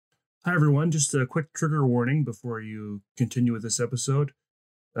Hi, everyone. Just a quick trigger warning before you continue with this episode.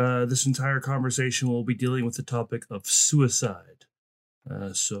 This entire conversation will be dealing with the topic of suicide.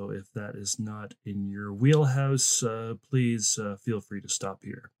 So if that is not in your wheelhouse, please feel free to stop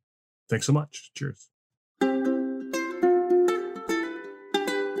here. Thanks so much. Cheers.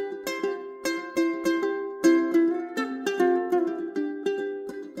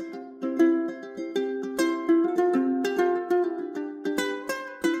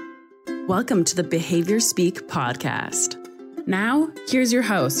 Welcome to the Behavior Speak podcast. Now, here's your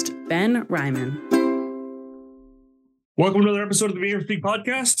host, Ben Ryman. Welcome to another episode of the Behavior Speak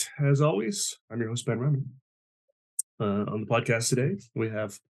podcast. As always, I'm your host, Ben Ryman. On the podcast today, we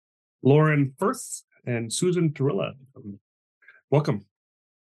have Lauren Firth and Susan Torilla. Welcome.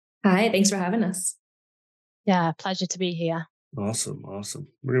 Hi, thanks for having us. Yeah, pleasure to be here. Awesome.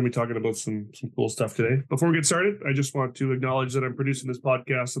 We're going to be talking about some cool stuff today. Before we get started, I just want to acknowledge that I'm producing this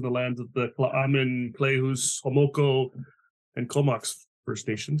podcast on the lands of the Kla'amin, Klehus, Homoko, and Comox First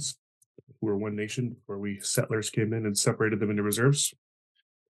Nations, who were one nation before we settlers came in and separated them into reserves.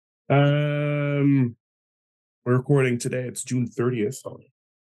 We're recording today. It's June 30th,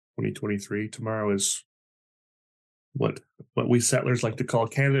 2023. Tomorrow is what we settlers like to call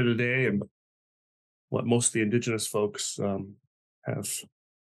Canada Day, and what most of the Indigenous folks have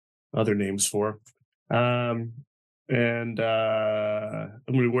other names for. And I'm going to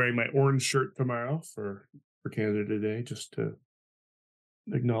be wearing my orange shirt tomorrow for Canada Day, just to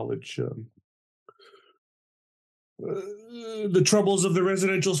acknowledge the troubles of the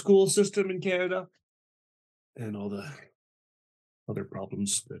residential school system in Canada and all the other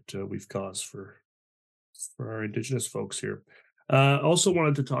problems that we've caused for our Indigenous folks here. Also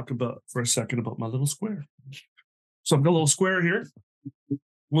wanted to talk for a second about my little square. So I've got a little square here.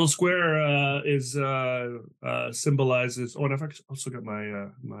 Little square symbolizes. Oh, and I've actually also got my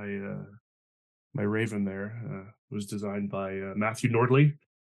my raven there. It was designed by Matthew Nordley,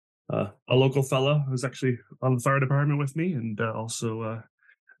 a local fella who's actually on the fire department with me, and also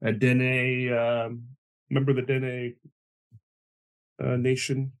a Dene member of the Dene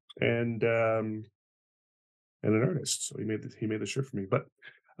Nation, and an artist. So he made the shirt for me. But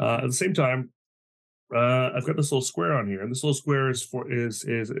at the same time, I've got this little square on here, and this little square is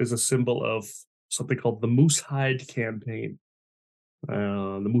a symbol of something called the Moose Hide Campaign.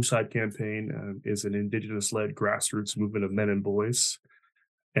 The Moose Hide Campaign is an Indigenous-led grassroots movement of men and boys,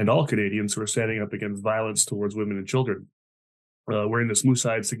 and all Canadians who are standing up against violence towards women and children. Wearing this moose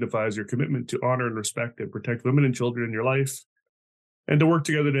hide signifies your commitment to honor and respect and protect women and children in your life, and to work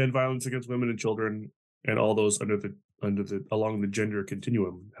together to end violence against women and children and all those along the gender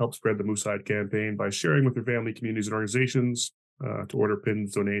continuum. Help spread the Moose Hide Campaign by sharing with your family, communities, and organizations. To order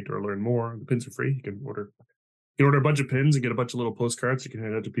pins, donate, or learn more, the pins are free. You can order a bunch of pins and get a bunch of little postcards you can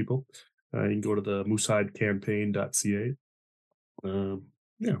hand out to people. You can go to the moosehidecampaign.ca.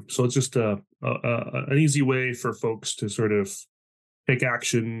 So it's just an easy way for folks to sort of take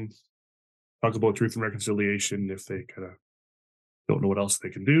action, talk about truth and reconciliation if they kind of don't know what else they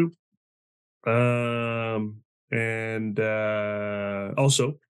can do.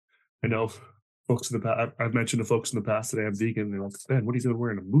 Also, I know folks in the past, I've mentioned to folks in the past that I am vegan. They're like, Ben, what are you doing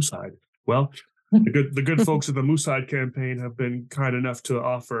wearing a moose hide? Well, the good folks of the Moose Hide Campaign have been kind enough to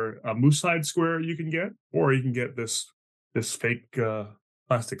offer a moose hide square you can get, or you can get this fake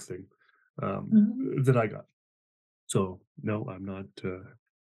plastic thing that I got. So no, I'm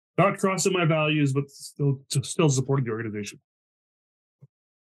not crossing my values, but still supporting the organization.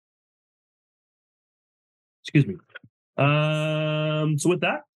 Excuse me. So with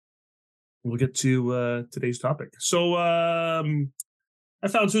that, we'll get to today's topic. So I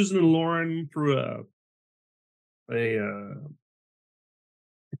found Susan and Lauren through a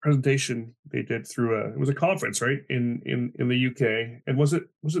presentation they did through it was a conference, right, in the UK. And was it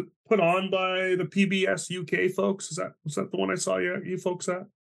put on by the PBS UK folks? Was that the one I saw you folks at?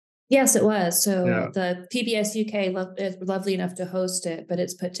 Yes, it was. So The PBS UK is lovely enough to host it, but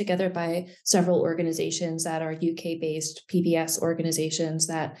it's put together by several organizations that are UK-based PBS organizations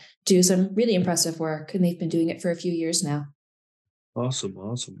that do some really impressive work, and they've been doing it for a few years now. Awesome.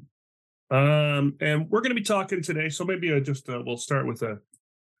 And we're going to be talking today, so maybe we'll start with a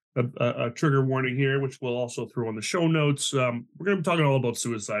trigger warning here, which we'll also throw on the show notes. We're going to be talking all about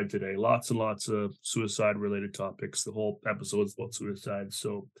suicide today. Lots and lots of suicide-related topics. The whole episode is about suicide,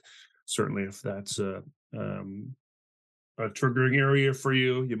 so certainly if that's a triggering area for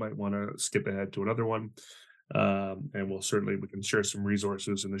you, you might want to skip ahead to another one. And we can share some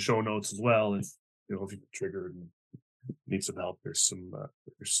resources in the show notes as well if you're triggered and need some help, there's some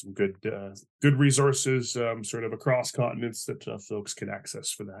good resources sort of across continents that folks can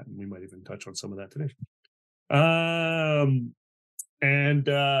access for that, and we might even touch on some of that today. And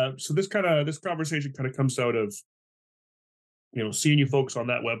so this conversation kind of comes out of seeing you folks on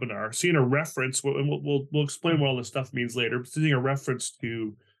that webinar, seeing a reference, and we'll explain what all this stuff means later, but seeing a reference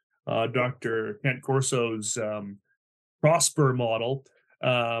to Dr. Kent Corso's Prosper model,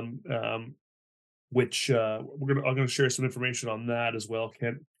 which I'm going to share some information on that as well.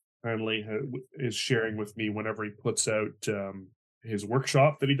 Kent kindly is sharing with me whenever he puts out his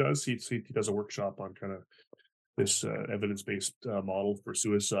workshop that he does. He does a workshop on kind of this evidence-based model for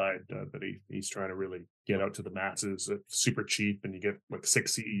suicide that he's trying to really get out to the masses. It's super cheap, and you get like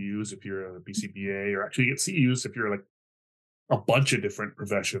 6 CEUs if you're a BCBA, or actually you get CEUs if you're like a bunch of different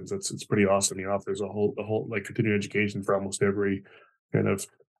professions. It's pretty awesome. He offers a whole like continuing education for almost every kind of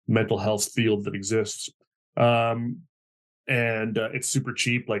mental health field that exists. And it's super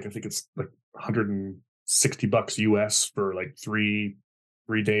cheap. Like I think it's like $160 US for like three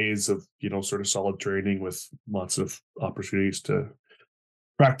days of sort of solid training with lots of opportunities to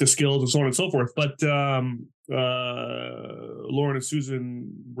practice skills and so on and so forth. But Lauren and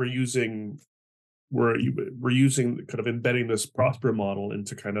Susan were using kind of embedding this Prosper model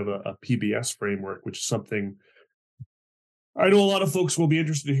into kind of a PBS framework, which is something I know a lot of folks will be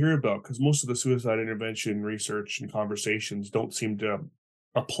interested to hear about, because most of the suicide intervention research and conversations don't seem to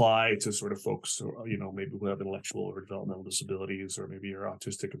apply to sort of folks, maybe who have intellectual or developmental disabilities, or maybe are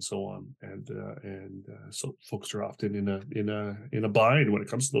autistic and so on. And so folks are often in a bind when it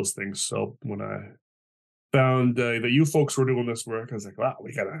comes to those things. So when I found that you folks were doing this work, I was like, wow,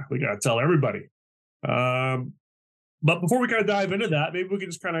 we gotta tell everybody. But before we kind of dive into that, maybe we can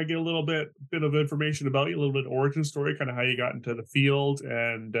just kind of get a little bit of information about you, a little bit of origin story, kind of how you got into the field,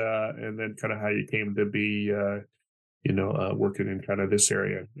 and then kind of how you came to be, working in kind of this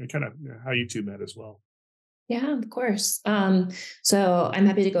area, and kind of how you two met as well. Yeah, of course. So I'm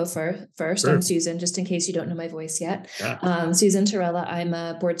happy to go first. Sure. I'm Susan, just in case you don't know my voice yet. Yeah. Susan Torella. I'm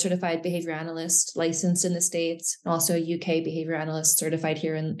a board certified behavior analyst, licensed in the States, and also a UK behavior analyst certified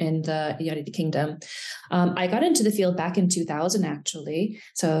here in the United Kingdom. I got into the field back in 2000, actually.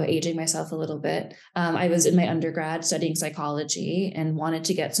 So aging myself a little bit. I was in my undergrad studying psychology and wanted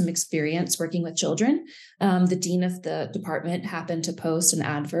to get some experience working with children. The dean of the department happened to post an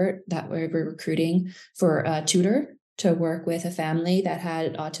advert that we were recruiting for a tutor to work with a family that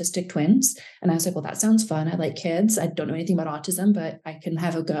had autistic twins. And I was like, well, that sounds fun. I like kids. I don't know anything about autism, but I can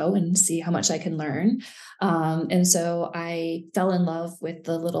have a go and see how much I can learn. And so I fell in love with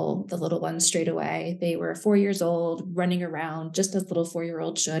the little ones straight away. They were 4 years old, running around just as little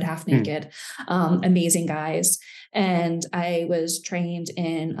 4-year-olds should, half naked, amazing guys. And I was trained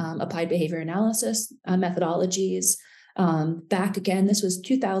in applied behavior analysis methodologies. Back again, this was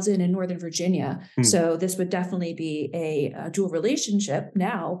 2000 in Northern Virginia. So this would definitely be a dual relationship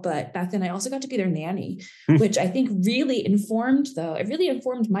now, but back then I also got to be their nanny, which I think really informed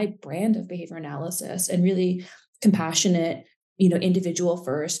my brand of behavior analysis, and really compassionate, individual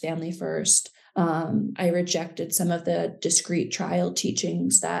first, family first. I rejected some of the discrete trial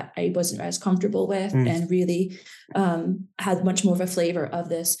teachings that I wasn't as comfortable with, and really had much more of a flavor of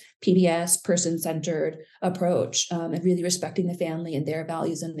this PBS person-centered approach, and really respecting the family and their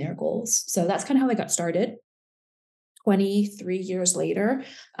values and their goals. So that's kind of how I got started. 23 years later,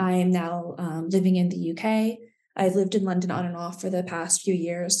 I am now living in the UK. I've lived in London on and off for the past few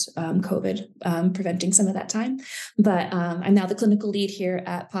years, COVID preventing some of that time. But I'm now the clinical lead here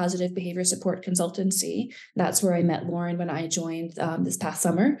at Positive Behavior Support Consultancy. That's where I met Lauren when I joined this past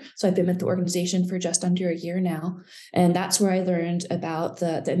summer. So I've been with the organization for just under a year now. And that's where I learned about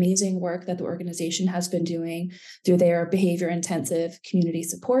the amazing work that the organization has been doing through their behavior intensive community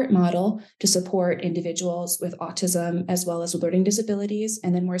support model to support individuals with autism as well as with learning disabilities.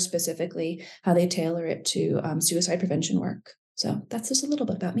 And then more specifically, how they tailor it to suicide prevention work. So that's just a little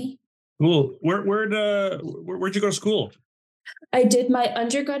bit about me. Cool. Where'd you go to school? I did my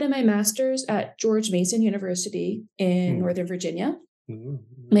undergrad and my master's at George Mason University in Northern Virginia.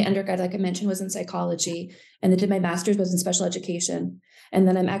 My undergrad, like I mentioned, was in psychology, and then did my master's was in special education. And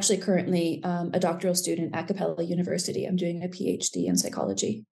then I'm actually currently a doctoral student at Capella University. I'm doing a PhD in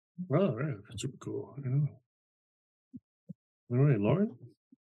psychology. Oh, right. Super cool. Yeah. All right, Lauren?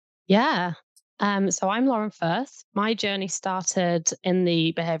 Yeah. So I'm Lauren Firth. My journey started in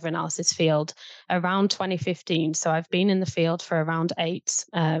the behavior analysis field around 2015. So I've been in the field for around 8,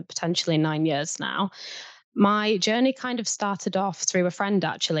 potentially 9 years now. My journey kind of started off through a friend,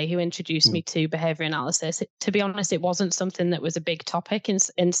 actually, who introduced me Mm, to behavior analysis. To be honest, it wasn't something that was a big topic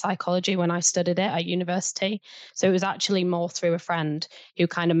in psychology when I studied it at university. So it was actually more through a friend who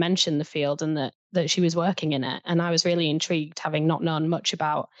kind of mentioned the field and that she was working in it. And I was really intrigued, having not known much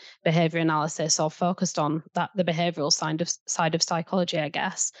about behavior analysis or focused on the behavioral side of psychology, I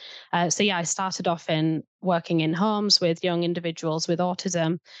guess. So yeah, I started off in working in homes with young individuals with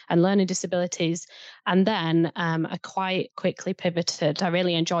autism and learning disabilities. And then I quite quickly pivoted. I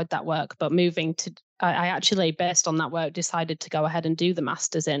really enjoyed that work, but I actually, based on that work, decided to go ahead and do the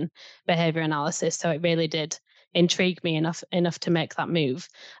master's in behavior analysis. So it really did intrigue me enough to make that move.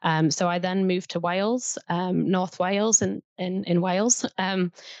 So I then moved to Wales, North Wales, in Wales,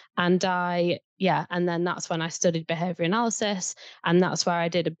 and then that's when I studied behavior analysis, and that's where I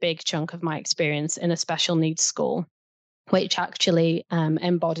did a big chunk of my experience in a special needs school, which actually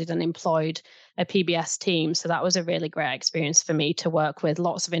embodied and employed a PBS team. So that was a really great experience for me to work with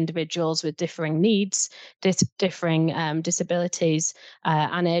lots of individuals with differing needs, differing disabilities,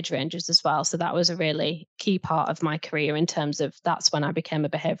 and age ranges as well. So that was a really key part of my career in terms of that's when I became a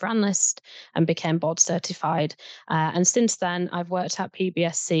behaviour analyst and became board certified. And since then, I've worked at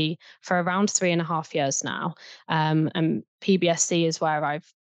PBSC for around 3.5 years now. And PBSC is where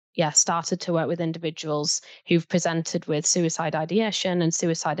I've started to work with individuals who've presented with suicide ideation and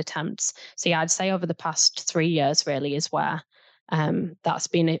suicide attempts. So yeah, I'd say over the past 3 years really is where that's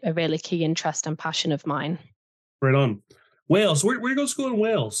been a really key interest and passion of mine. right on. Wales. Where you go to school in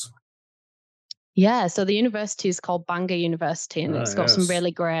Wales? Yeah, so the university is called Bangor University, and Ah, it's got some yes.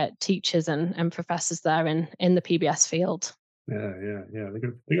 really great teachers and professors there in the PBS field. Yeah.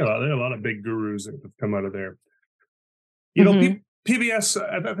 They got a lot of big gurus that have come out of there. Hmm. PBS.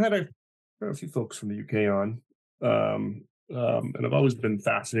 I've had a few folks from the UK on, and I've always been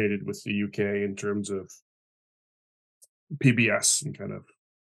fascinated with the UK in terms of PBS and kind of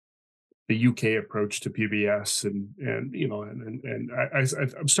the UK approach to PBS, and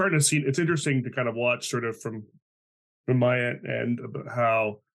I'm starting to see. It's interesting to kind of watch sort of from my end about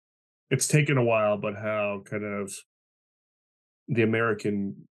how it's taken a while, but how kind of the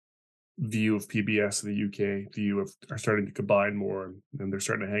American view of PBS and the UK view of are starting to combine more, and they're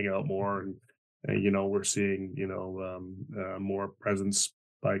starting to hang out more, and we're seeing more presence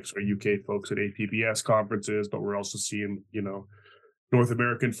by sort of UK folks at APBS conferences, but we're also seeing North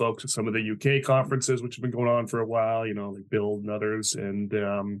American folks at some of the UK conferences, which have been going on for a while, like Build and others, and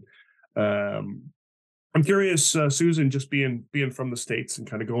um, I'm curious, Susan, just being from the States and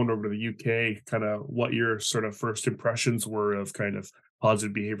kind of going over to the UK, kind of what your sort of first impressions were of kind of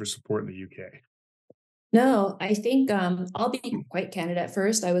positive behavior support in the UK. No, I think I'll be quite candid at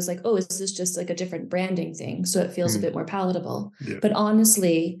first. I was like, oh, is this just like a different branding thing? So it feels a Mm, bit more palatable. yeah. But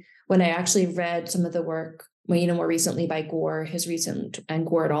honestly, when I actually read some of the work, well, more recently by Gore, his recent, and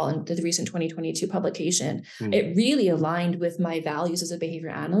Gore et al., and the recent 2022 publication, Mm, it really aligned with my values as a behavior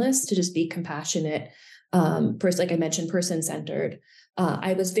analyst to just be compassionate, like I mentioned, person-centered.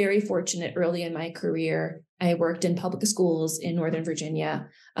 I was very fortunate early in my career. I worked in public schools in Northern Virginia,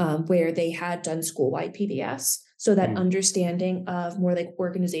 where they had done school-wide PBS. So that mm, understanding of more like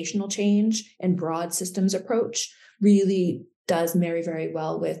organizational change and broad systems approach really does marry very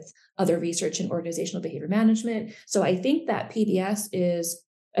well with other research in organizational behavior management. So I think that PBS is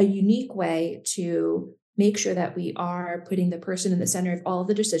a unique way to make sure that we are putting the person in the center of all of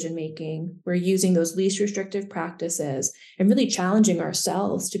the decision making. We're using those least restrictive practices and really challenging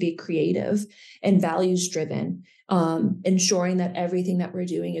ourselves to be creative and values driven, ensuring that everything that we're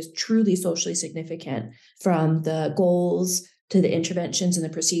doing is truly socially significant, from the goals to the interventions and the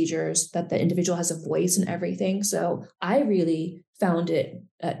procedures, that the individual has a voice in everything. So I really found it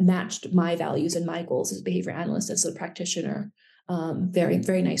matched my values and my goals as a behavior analyst, as a practitioner, very,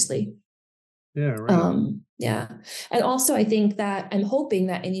 very nicely. yeah, right on. Yeah. And also I think that I'm hoping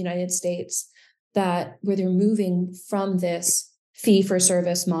that in the United States, that where they're moving from this fee for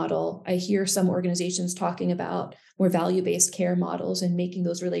service model, I hear some organizations talking about more value-based care models and making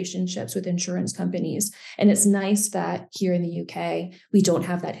those relationships with insurance companies. And it's nice that here in the UK, we don't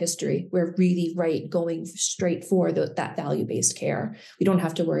have that history. We're really going straight for that value-based care. We don't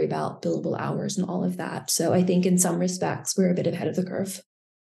have to worry about billable hours and all of that. So I think in some respects, we're a bit ahead of the curve.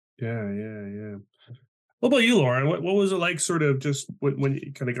 Yeah. What about you, Lauren? What was it like, sort of just when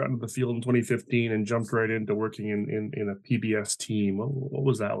you kind of got into the field in 2015 and jumped right into working in a PBS team? What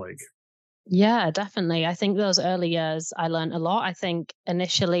was that like? Yeah, definitely. I think those early years I learned a lot. I think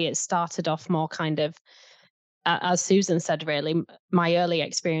initially it started off more kind of as Susan said, really, my early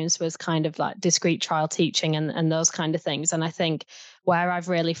experience was kind of like discrete trial teaching and those kind of things. And I think where I've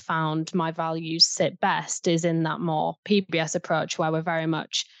really found my values sit best is in that more PBS approach, where we're very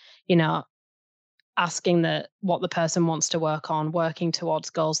much, asking what the person wants to work on, working towards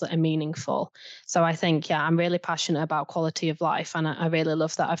goals that are meaningful. So I think, I'm really passionate about quality of life. And I really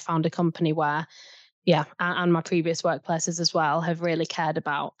love that I've found a company where, and my previous workplaces as well, have really cared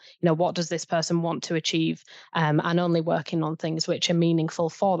about, what does this person want to achieve, and only working on things which are meaningful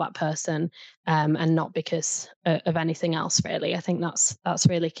for that person, and not because of anything else, really. I think that's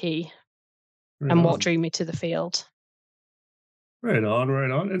really key, Right and what on. drew me to the field. Right on,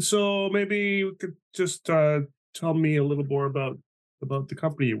 right on. And so maybe you could just tell me a little more about the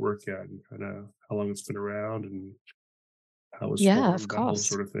company you work at and kind of how long it's been around and how it's Yeah, of formed, that whole course.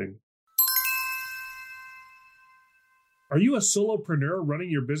 sort of thing. Are you a solopreneur running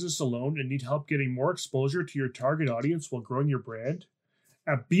your business alone and need help getting more exposure to your target audience while growing your brand?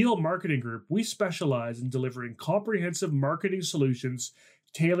 At Beal Marketing Group, we specialize in delivering comprehensive marketing solutions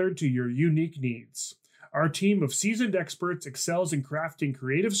tailored to your unique needs. Our team of seasoned experts excels in crafting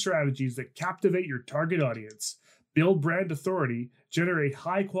creative strategies that captivate your target audience, build brand authority, generate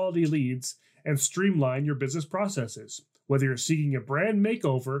high-quality leads, and streamline your business processes. Whether you're seeking a brand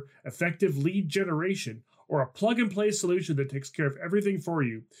makeover, effective lead generation, or a plug-and-play solution that takes care of everything for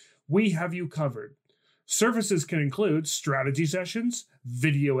you, we have you covered. Services can include strategy sessions,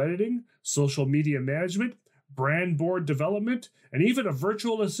 video editing, social media management, brand board development, and even a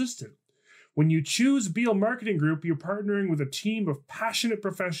virtual assistant. When you choose Beal Marketing Group, you're partnering with a team of passionate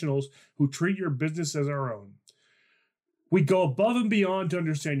professionals who treat your business as our own. We go above and beyond to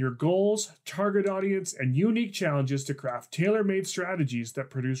understand your goals, target audience, and unique challenges to craft tailor-made strategies that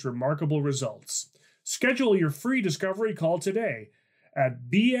produce remarkable results. Schedule your free discovery call today at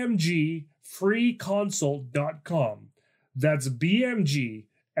bmgfreeconsult.com. That's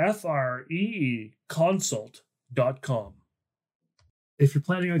BMGFREE consult.com. If you're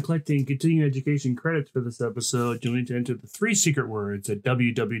planning on collecting continuing education credits for this episode, you'll need to enter the 3 secret words at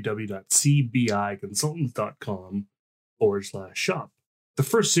www.cbiconsultants.com/shop. The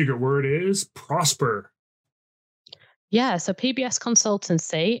first secret word is prosper. Yeah, so PBS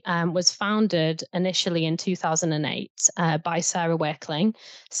Consultancy was founded initially in 2008 by Sarah Wakeling.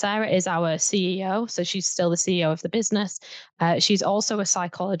 Sarah is our CEO, so she's still the CEO of the business. She's also a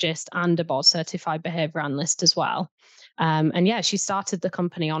psychologist and a board certified behavior analyst as well. And she started the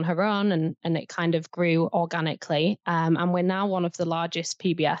company on her own, and it kind of grew organically. And we're now one of the largest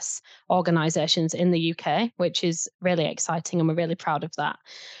PBS organizations in the UK, which is really exciting, and we're really proud of that.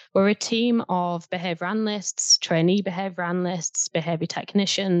 We're a team of behavior analysts, trainee behavior analysts, behavior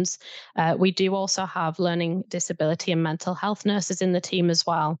technicians. We do also have learning disability and mental health nurses in the team as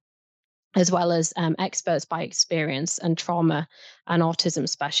well as experts by experience and trauma and autism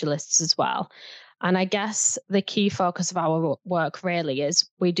specialists as well. And I guess the key focus of our work really is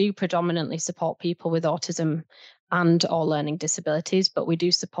we do predominantly support people with autism and or learning disabilities, but we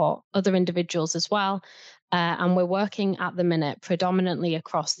do support other individuals as well. And we're working at the minute predominantly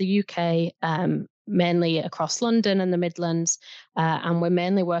across the UK, mainly across London and the Midlands. And we're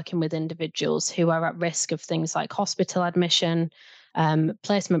mainly working with individuals who are at risk of things like hospital admission,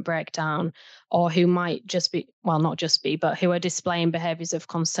 placement breakdown, or who might just be, well, not just be, but who are displaying behaviors of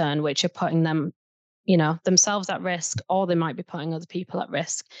concern, which are putting them, themselves at risk, or they might be putting other people at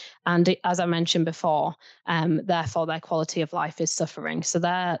risk. And as I mentioned before, therefore their quality of life is suffering. So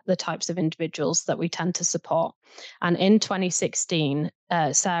they're the types of individuals that we tend to support. And in 2016,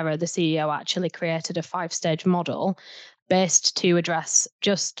 Sarah, the CEO, actually created a 5-stage model based to address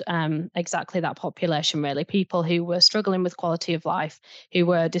just exactly that population, really, people who were struggling with quality of life, who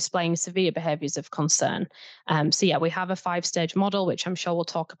were displaying severe behaviors of concern. We have a 5-stage model, which I'm sure we'll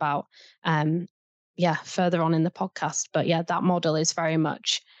talk about further on in the podcast. But that model is very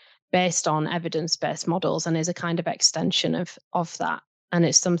much based on evidence-based models and is a kind of extension of that. And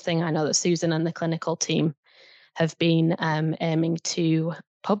it's something I know that Susan and the clinical team have been aiming to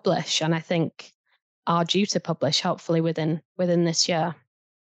publish, and I think are due to publish hopefully within this year.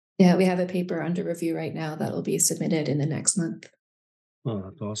 Yeah, we have a paper under review right now that will be submitted in the next month. Oh,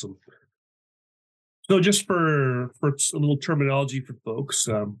 that's awesome. So just for a little terminology for folks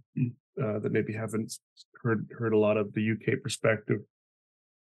that maybe haven't heard a lot of the UK perspective.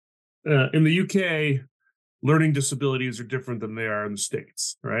 In the UK, learning disabilities are different than they are in the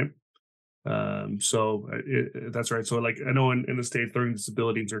States, right? That's right. So like I know in the States, learning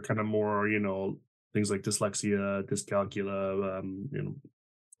disabilities are kind of more, things like dyslexia, dyscalculia,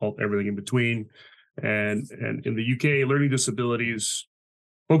 everything in between. And in the UK, learning disabilities,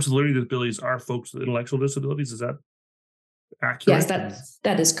 folks with learning disabilities are folks with intellectual disabilities. Is that accurate? Yes,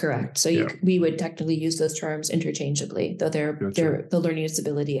 that is correct. So we would technically use those terms interchangeably, though they're the learning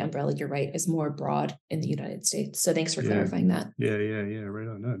disability umbrella, you're right, is more broad in the United States. So thanks for clarifying that. Yeah. Right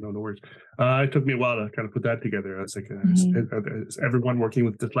on. No worries. It took me a while to kind of put that together. I was like, is everyone working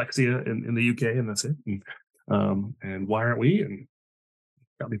with dyslexia in the UK, and that's it? And why aren't we? And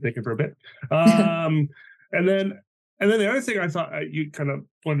got me thinking for a bit. And then the other thing I thought you kind of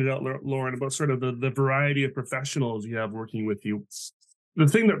pointed out, Lauren, about sort of the variety of professionals you have working with you. The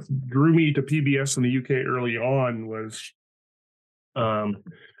thing that drew me to PBS in the UK early on was I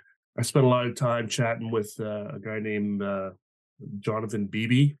spent a lot of time chatting with a guy named Jonathan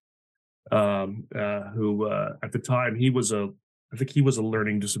Beebe, who at the time I think he was a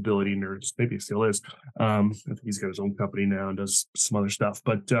learning disability nurse. Maybe he still is. I think he's got his own company now and does some other stuff.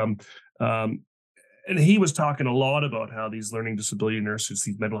 But and he was talking a lot about how these learning disability nurses,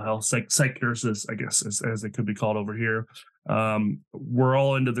 these mental health psych nurses, I guess as they could be called over here, we're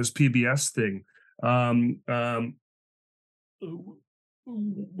all into this PBS thing.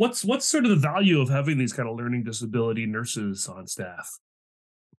 What's sort of the value of having these kind of learning disability nurses on staff?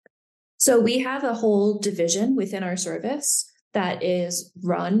 So we have a whole division within our service that is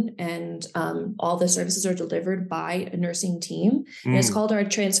run, and all the services are delivered by a nursing team. And it's called our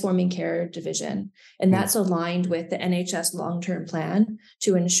Transforming Care Division. And that's aligned with the NHS long-term plan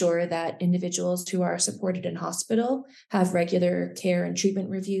to ensure that individuals who are supported in hospital have regular care and treatment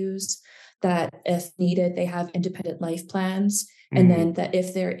reviews, that if needed, they have independent life plans. And then that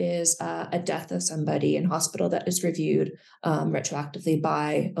if there is a death of somebody in hospital, that is reviewed retroactively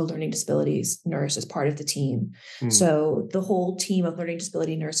by a learning disabilities nurse as part of the team. So the whole team of learning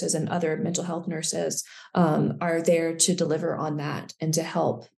disability nurses and other mental health nurses are there to deliver on that and to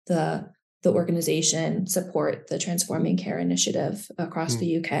help the organization support the Transforming Care initiative across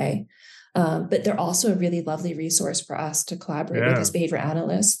the UK. But they're also a really lovely resource for us to collaborate with as behavior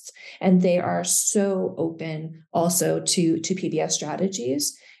analysts. And they are so open also to PBS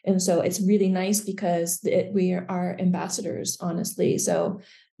strategies. And so it's really nice because we are ambassadors, honestly. So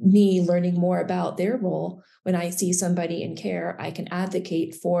me learning more about their role, when I see somebody in care, I can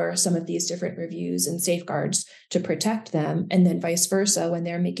advocate for some of these different reviews and safeguards to protect them. And then vice versa, when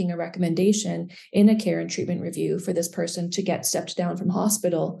they're making a recommendation in a care and treatment review for this person to get stepped down from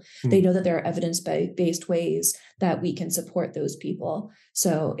hospital, they know that there are evidence-based ways that we can support those people.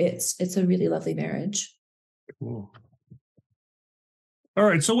 So it's a really lovely marriage. Cool. All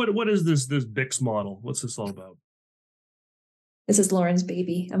right. So what is this BICS model? What's this all about? This is Lauren's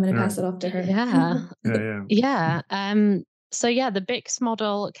baby. I'm going to pass it off to her. Yeah. So the BICS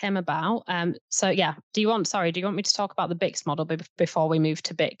model came about. Do you want me to talk about the BICS model before we move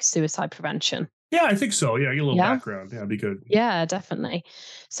to BICS suicide prevention? Yeah, I think so. Yeah, get a little background. Yeah, it'd be good. Yeah, definitely.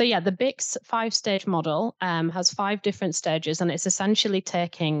 So the BICS 5-stage model has 5 different stages, and it's essentially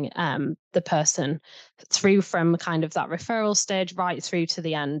taking the person through from kind of that referral stage right through to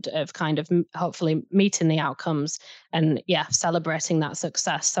the end of kind of hopefully meeting the outcomes and celebrating that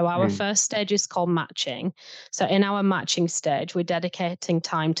success. So our first stage is called matching. So in our matching stage, we're dedicating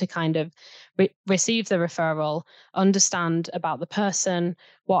time to kind of receive the referral, understand about the person,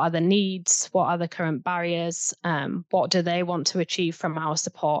 what are the needs, what are the current barriers, what do they want to achieve from our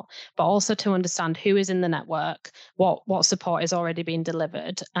support, but also to understand who is in the network, what support is already being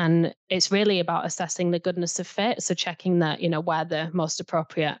delivered. And it's really about assessing the goodness of fit, so checking that, where the most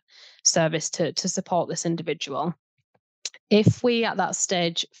appropriate service to support this individual. If we at that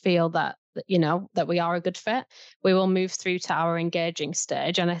stage feel that we are a good fit, we will move through to our engaging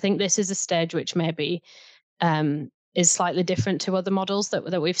stage. And I think this is a stage which maybe is slightly different to other models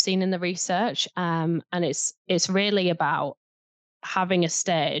that we've seen in the research. And it's really about having a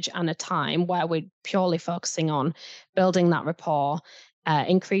stage and a time where we're purely focusing on building that rapport,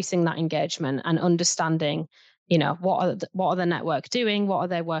 increasing that engagement, and understanding what are the network doing, what are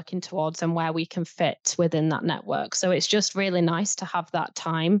they working towards, and where we can fit within that network. So it's just really nice to have that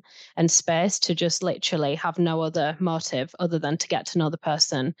time and space to just literally have no other motive other than to get to know the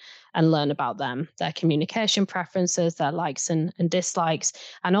person and learn about them, their communication preferences, their likes and dislikes,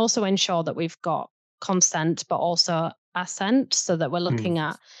 and also ensure that we've got consent but also assent, so that we're looking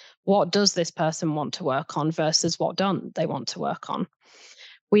at what does this person want to work on versus what don't they want to work on.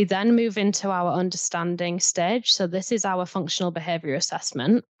 We then move into our understanding stage. So this is our functional behavior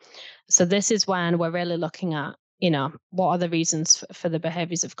assessment. So this is when we're really looking at, what are the reasons for the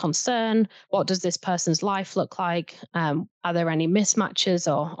behaviors of concern? What does this person's life look like? Are there any mismatches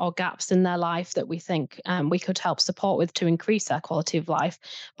or gaps in their life that we think we could help support with to increase their quality of life?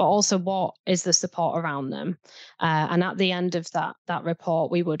 But also, what is the support around them? And at the end of that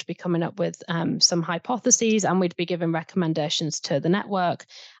report, we would be coming up with some hypotheses, and we'd be giving recommendations to the network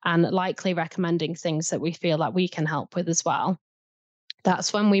and likely recommending things that we feel like we can help with as well.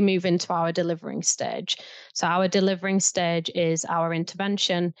 That's when we move into our delivering stage. So our delivering stage is our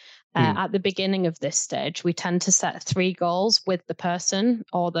intervention. At the beginning of this stage, we tend to set 3 goals with the person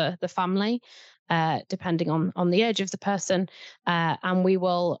or the family, depending on the age of the person. And we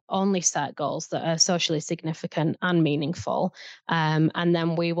will only set goals that are socially significant and meaningful. And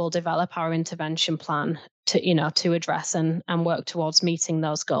then we will develop our intervention plan to address and work towards meeting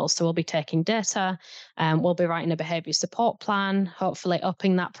those goals. So we'll be taking data, we'll be writing a behavior support plan, hopefully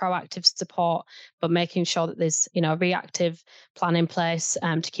upping that proactive support, but making sure that there's a reactive plan in place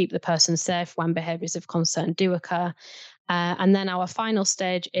to keep the person safe when behaviors of concern do occur. And then our final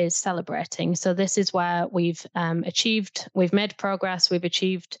stage is celebrating. So this is where we've made progress, we've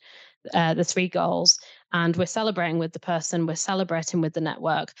achieved the 3 goals, and we're celebrating with the person, we're celebrating with the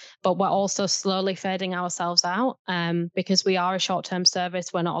network, but we're also slowly fading ourselves out because we are a short-term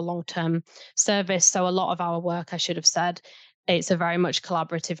service, we're not a long-term service. So a lot of our work, I should have said, it's a very much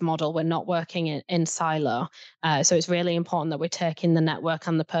collaborative model. We're not working in silo. So it's really important that we're taking the network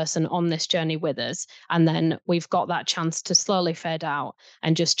and the person on this journey with us. And then we've got that chance to slowly fade out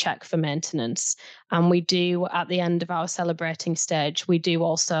and just check for maintenance. And we do, at the end of our celebrating stage, we do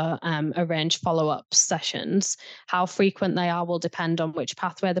also arrange follow-up sessions. How frequent they are will depend on which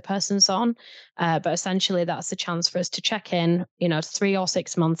pathway the person's on. But essentially, that's a chance for us to check in, 3 or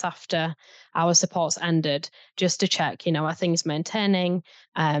 6 months after our support's ended, just to check, are things maintaining?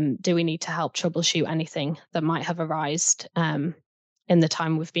 Do we need to help troubleshoot anything that might have arisen in the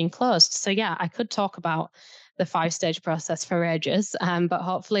time we've been closed? So yeah, I could talk about the 5-stage process for ages, but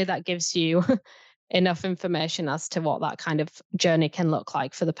hopefully that gives you enough information as to what that kind of journey can look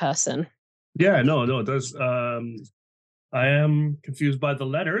like for the person. Yeah, no, it does. I am confused by the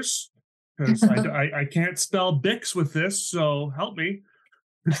letters because I can't spell Bix with this, so help me.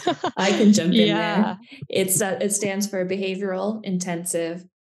 I can jump in there. It stands for Behavioral Intensive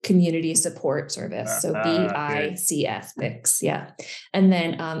Community Support Service. So BICS, BICS. Yeah. And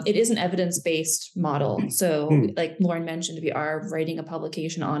then it is an evidence-based model. So like Lauren mentioned, we are writing a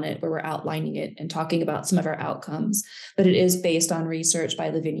publication on it where we're outlining it and talking about some of our outcomes, but it is based on research by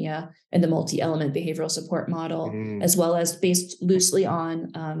Lavinia and the multi-element behavioral support model, as well as based loosely on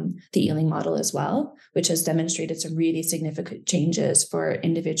the Ealing model as well, which has demonstrated some really significant changes for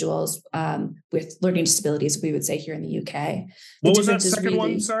individuals with learning disabilities, we would say here in the UK. What was that second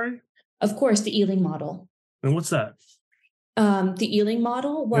one? Sorry? Of course, the Ealing model. And what's that? The Ealing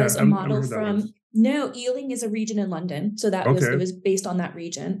model was a model from... No, Ealing is a region in London. So it was based on that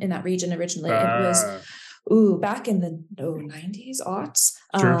region, originally. It was... back in the 90s, aughts.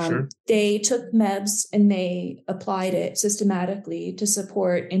 Sure. They took MEBS and they applied it systematically to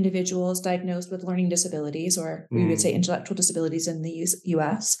support individuals diagnosed with learning disabilities, or we would say intellectual disabilities in the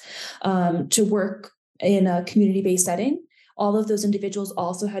US, to work in a community-based setting. All of those individuals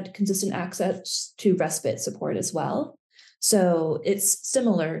also had consistent access to respite support as well. So it's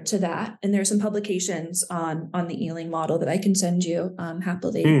similar to that. And there's some publications on the Ealing model that I can send you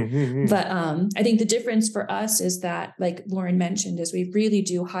happily. But I think the difference for us is that, like Lauren mentioned, is we really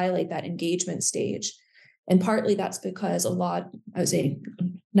do highlight that engagement stage. And partly that's because I would say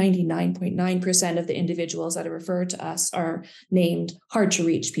 99.9% of the individuals that are referred to us are named hard to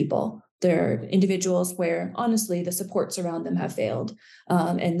reach people. They're individuals where, honestly, the supports around them have failed.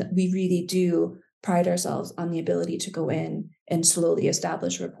 And we really do pride ourselves on the ability to go in and slowly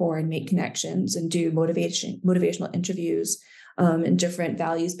establish rapport and make connections and do motivational interviews and different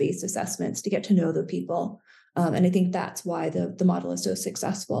values-based assessments to get to know the people. And I think that's why the model is so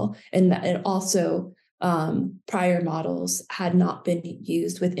successful. And that it also, prior models had not been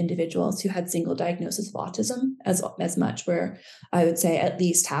used with individuals who had single diagnosis of autism as much, where I would say at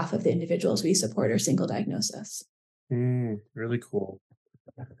least half of the individuals we support are single diagnosis. Really cool.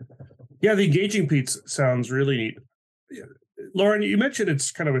 Yeah, the engaging piece sounds really neat. Yeah. Lauren, you mentioned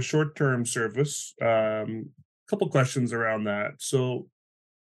it's kind of a short-term service. A couple questions around that. So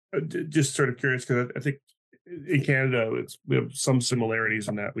just sort of curious, because I think in Canada, we have some similarities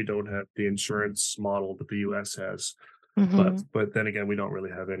in that we don't have the insurance model that the US has. But then again, we don't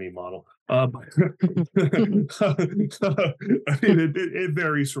really have any model. I mean, it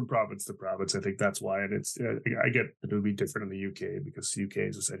varies from province to province. I think that's why, and it's I get that it would be different in the UK because the UK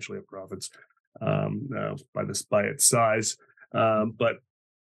is essentially a province. by its size, but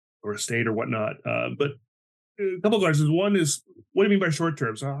or a state or whatnot. But a couple of questions. One is, what do you mean by short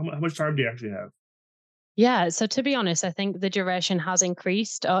term? So how much time do you actually have? Yeah, so to be honest, I think the duration has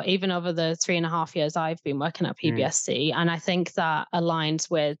increased, even over the 3.5 years I've been working at Mm, PBSC, and I think that aligns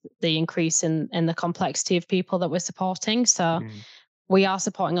with the increase in the complexity of people that we're supporting. So mm, we are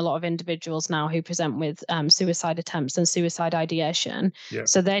supporting a lot of individuals now who present with suicide attempts and suicide ideation. yeah.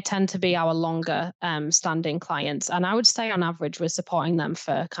 So they tend to be our longer standing clients. And I would say on average, we're supporting them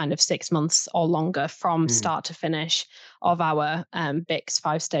for kind of 6 months or longer from Mm, start to finish of our BICS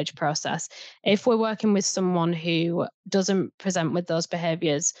 5-stage process. If we're working with someone who doesn't present with those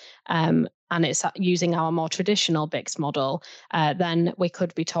behaviors, and it's using our more traditional BICS model, then we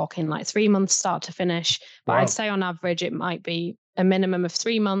could be talking like 3 months start to finish. But I'd wow. say on average, it might be a minimum of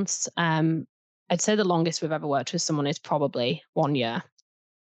 3 months. I'd say the longest we've ever worked with someone is probably 1 year.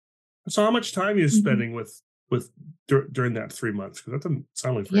 So how much time are you Mhm. spending with during that 3 months? Because that doesn't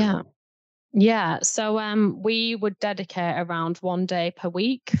sound like very Yeah. long. Yeah. So we would dedicate around 1 day per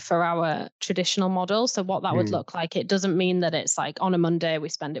week for our traditional model. So what that would Mm, look like, it doesn't mean that it's like on a Monday we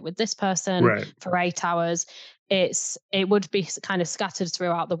spend it with this person right. for 8 hours. It would be kind of scattered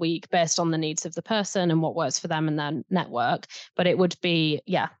throughout the week based on the needs of the person and what works for them and their network. But it would be,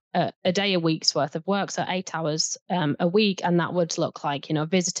 yeah, a day a week's worth of work, so 8 hours a week, and that would look like,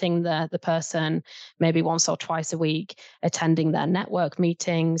 visiting the person maybe once or twice a week, attending their network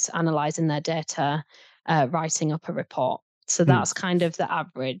meetings, analyzing their data, writing up a report. So Mm, that's kind of the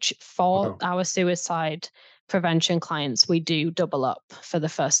average for wow. our suicide prevention clients. We do double up for the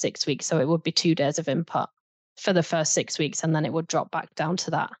first 6 weeks, so it would be 2 days of input for the first 6 weeks, and then it would drop back down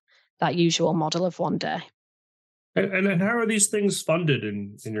to that usual model of 1 day. And then how are these things funded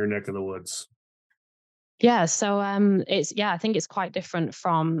in your neck of the woods? Yeah, so I think it's quite different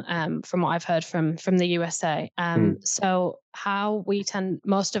from what I've heard from the USA. Mm, So how we tend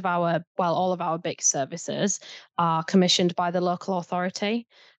all of our big services are commissioned by the local authority.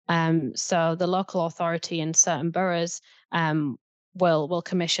 So the local authority in certain boroughs will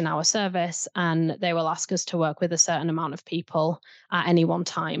commission our service, and they will ask us to work with a certain amount of people at any one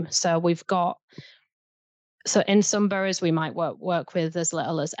time. So in some boroughs, we might work with as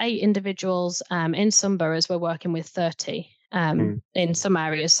little as 8 individuals. In some boroughs, we're working with 30. mm, In some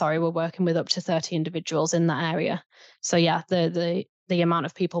areas, sorry, we're working with up to 30 individuals in that area. So yeah, the amount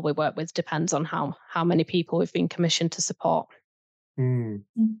of people we work with depends on how many people we've been commissioned to support. mm.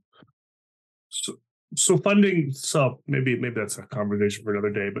 Mm. So, so funding. So maybe that's a conversation for another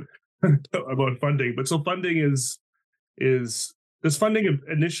day. But about funding. But so funding is does funding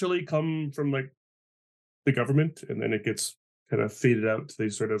initially come from like the government, and then it gets kind of faded out to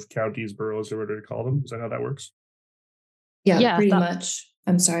these sort of counties, boroughs, or whatever you call them? Is that how that works? Yeah, Yeah, pretty that much.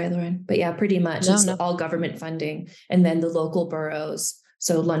 I'm sorry, Lauren, but yeah, pretty much. no, It's no, all government funding, and then the local boroughs.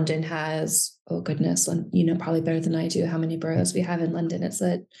 So London has, oh goodness, you know probably better than I do how many boroughs we have in London. It's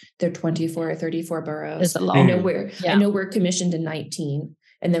that they're 24 or 34 is boroughs. a I lot. know Mm, Yeah. we're commissioned in 19,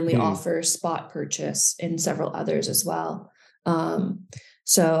 and then we mm, offer spot purchase in several others as well. Um,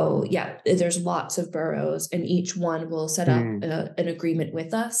 so yeah, there's lots of boroughs, and each one will set up mm, an agreement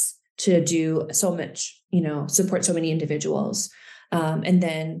with us to do so much, support so many individuals. And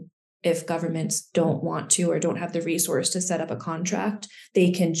then if governments don't want to or don't have the resource to set up a contract,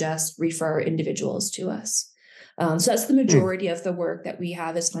 they can just refer individuals to us. So that's the mm, majority of the work that we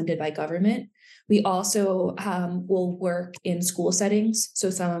have is funded by government. We also will work in school settings. So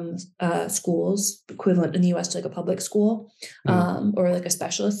some schools, equivalent in the US to like a public school mm, or like a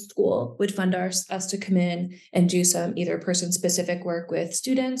specialist school, would fund us to come in and do some either person specific work with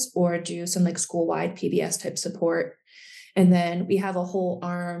students or do some like school wide PBS type support. And then we have a whole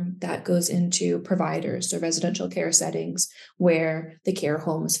arm that goes into providers, so residential care settings, where the care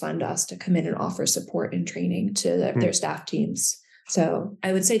homes fund us to come in and offer support and training to their mm, staff teams. So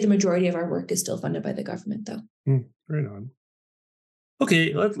I would say the majority of our work is still funded by the government, though. right on.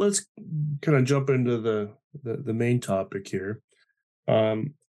 Okay, let's kind of jump into the main topic here.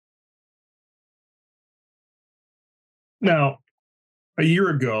 Um, Now, a year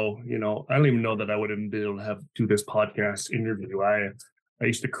ago, I don't even know that I would have been able to do this podcast interview. I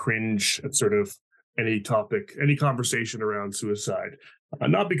used to cringe at sort of any topic, any conversation around suicide,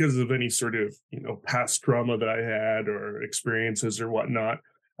 not because of any sort of past trauma that I had or experiences or whatnot.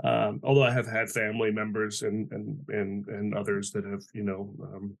 Although I have had family members and others that have kind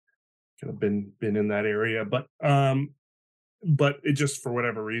of been in that area, but it just for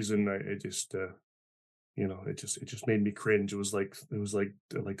whatever reason, I just it just made me cringe. It was like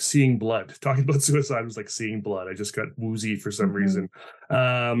seeing blood. Talking about suicide was like seeing blood. I just got woozy for some Mhm. reason.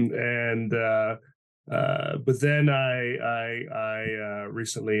 And But then I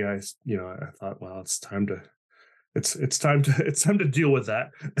recently I thought, well, it's time to it's time to deal with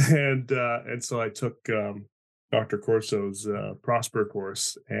that. And so I took Dr. Corso's Prosper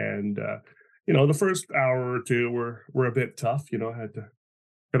course, and the first hour or two were a bit tough. I had to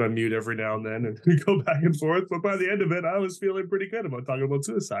kind of mute every now and then and go back and forth. But by the end of it, I was feeling pretty good about talking about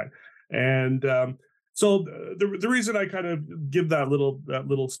suicide. And the reason I kind of give that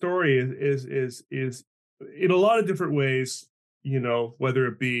little story is in a lot of different ways. Whether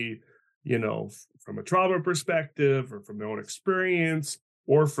it be from a trauma perspective, or from their own experience,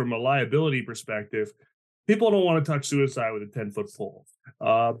 or from a liability perspective, people don't want to touch suicide with a 10-foot pole.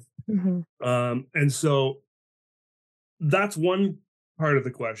 Uh, Mhm. and so that's one part of the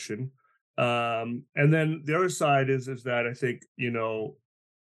question. And then the other side is that I think,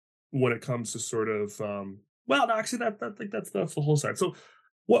 when it comes to sort of, well, no, actually, I think that's the whole side. So,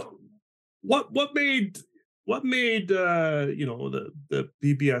 what what made the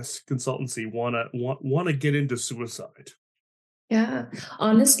BBS consultancy wanna get into suicide? Yeah,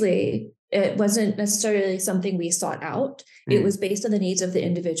 honestly, it wasn't necessarily something we sought out. It Mm, was based on the needs of the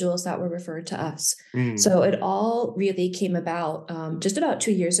individuals that were referred to us. mm, So it all really came about just about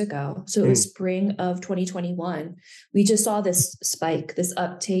 2 years ago. So it was mm, spring of 2021. We just saw this spike, this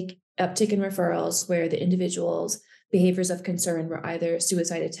uptick in referrals where the individuals' behaviors of concern were either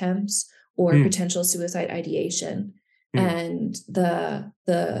suicide attempts or mm, potential suicide ideation. mm, And the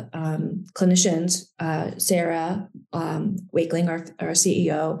clinicians, Sarah Wakeling, our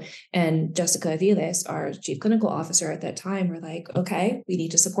CEO, and Jessica Aviles, our chief clinical officer at that time, were like, okay, we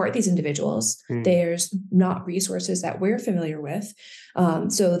need to support these individuals. mm, There's not resources that we're familiar with.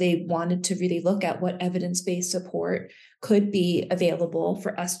 So they wanted to really look at what evidence-based support could be available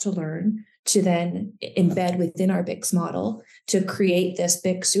for us to learn, to then embed within our BICS model to create this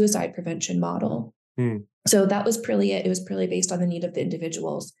BICS suicide prevention model. mm. So that was purely it. It was purely based on the need of the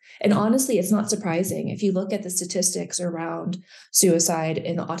individuals. And honestly, it's not surprising. If you look at the statistics around suicide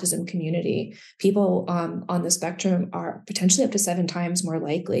in the autism community, people on the spectrum are potentially up to 7 times more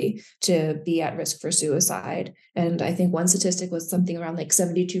likely to be at risk for suicide. And I think one statistic was something around like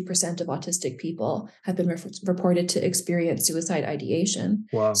 72% of autistic people have been reported to experience suicide ideation.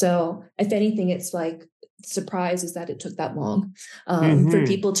 Wow. So if anything, it's like surprise is that it took that long for Mhm.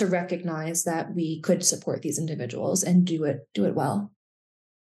 people to recognize that we could support these individuals and do it well.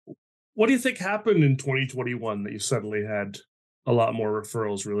 What do you think happened in 2021 that you suddenly had a lot more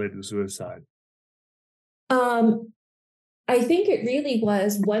referrals related to suicide? Um, I think it really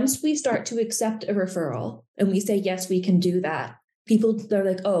was once we start to accept a referral and we say, yes, we can do that, people, they're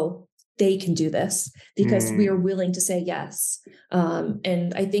like, oh, they can do this because we are Mm, willing to say yes.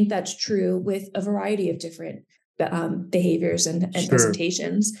 And I think that's true with a variety of different behaviors and sure.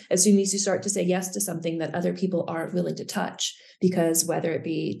 presentations. As soon as you start to say yes to something that other people aren't willing to touch, because whether it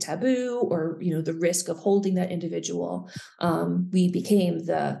be taboo or the risk of holding that individual, we became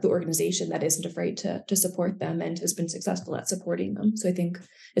the organization that isn't afraid to support them and has been successful at supporting them. So I think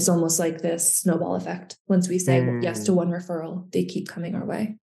it's almost like this snowball effect. Once we say yes to Mm, one referral, they keep coming our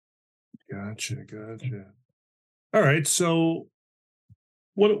way. gotcha. All right. So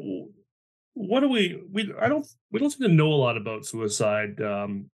what what do we we don't seem to know a lot about suicide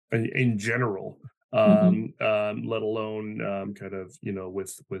in general, Mhm. let alone kind of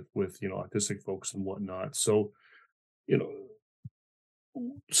with autistic folks and whatnot. So you know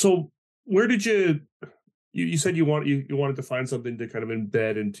so where did you said you wanted to find something to kind of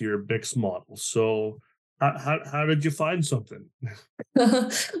embed into your Bix model. So how did you find something?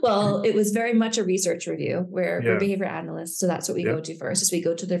 Well, it was very much a research review where we're Yeah. behavior analysts. So that's what we go Yep. to first is we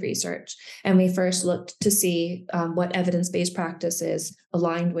go to the research and we first looked to see what evidence-based practices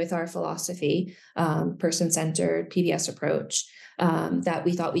aligned with our philosophy, person-centered PBS approach that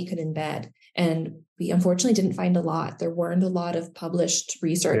we thought we could embed. And we unfortunately didn't find a lot. There weren't a lot of published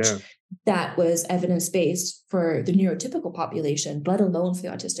research Yeah. that was evidence-based for the neurotypical population, let alone for the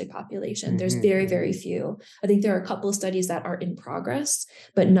autistic population. There's very, very Hmm. few. I think there are a couple of studies that are in progress,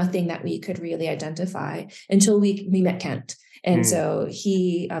 but nothing that we could really identify until we met Kent. And Hmm. so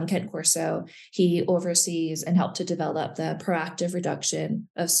Kent Corso, he oversees and helped to develop the proactive reduction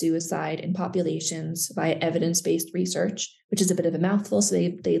of suicide in populations via evidence-based research, which is a bit of a mouthful. So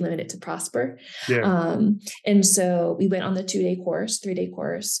they limit it to Prosper. Yeah. And so we went on the 3-day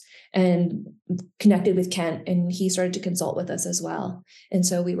course, and connected with Kent, and he started to consult with us as well. And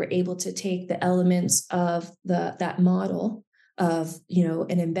so we were able to take the elements of that model of,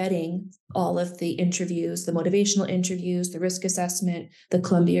 and embedding all of the interviews, the motivational interviews, the risk assessment, the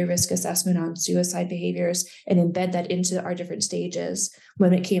Columbia risk assessment on suicide behaviors, and embed that into our different stages.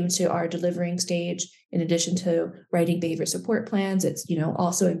 When it came to our delivering stage, in addition to writing behavior support plans, it's,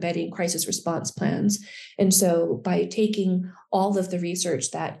 also embedding crisis response plans. And so by taking all of the research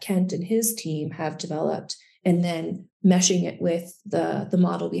that Kent and his team have developed and then meshing it with the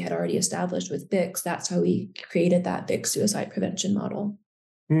model we had already established with BICS, that's how we created that BICS suicide prevention model.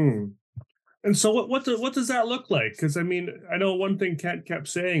 And so what does that look like? Because I mean, I know one thing Kent kept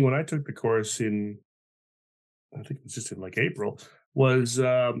saying when I took the course in, I think it was just in like April, was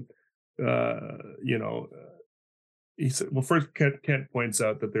he said, well, first Kent points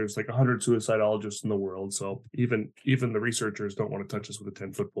out that there's like 100 suicidologists in the world, so even the researchers don't want to touch us with a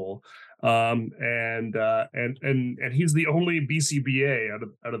 10-foot pole, and he's the only BCBA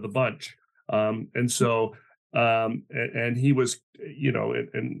out of the bunch, and so and he was,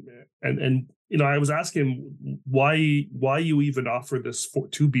 I was asking him why you even offer this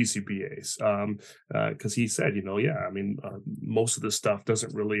to BCBAs, because he said, most of this stuff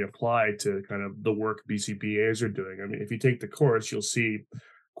doesn't really apply to kind of the work BCBAs are doing. I mean, if you take the course, you'll see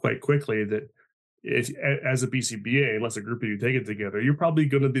quite quickly that as a BCBA, unless a group of you take it together, you're probably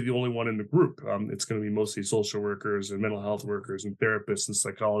going to be the only one in the group. It's going to be mostly social workers and mental health workers and therapists and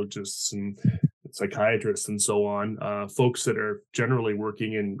psychologists and psychiatrists and so on, folks that are generally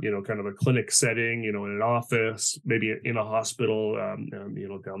working in, kind of a clinic setting, in an office, maybe in a hospital,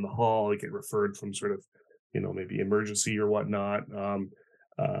 down the hall, they get referred from sort of, maybe emergency or whatnot,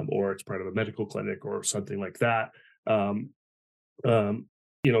 or it's part of a medical clinic or something like that. Being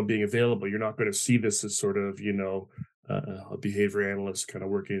available, you're not going to see this as sort of, a behavior analyst kind of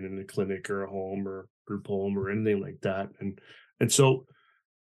working in a clinic or a home or group home or anything like that. And so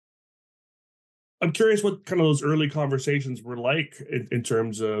I'm curious what kind of those early conversations were like in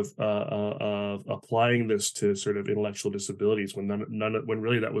terms of applying this to sort of intellectual disabilities when when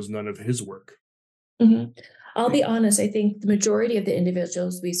really that was none of his work. Mm-hmm. I'll be honest, I think the majority of the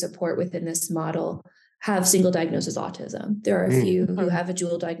individuals we support within this model have single diagnosis autism. There are a few who have a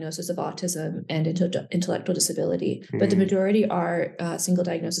dual diagnosis of autism and intellectual disability, but the majority are single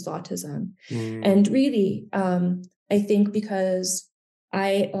diagnosis autism. And really, I think because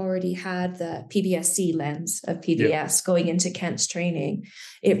I already had the PBSC lens of PBS going into Kent's training,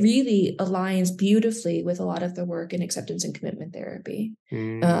 it really aligns beautifully with a lot of the work in acceptance and commitment therapy.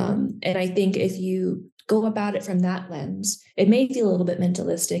 And I think if you go about it from that lens, it may feel a little bit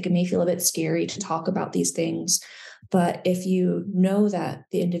mentalistic, it may feel a bit scary to talk about these things. But if you know that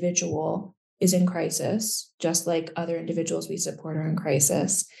the individual is in crisis, just like other individuals we support are in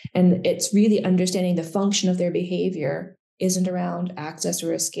crisis, and it's really understanding the function of their behavior isn't around access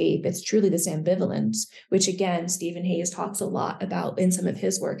or escape. It's truly this ambivalence, which again, Stephen Hayes talks a lot about in some of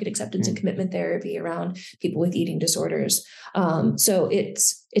his work at acceptance and commitment therapy around people with eating disorders. So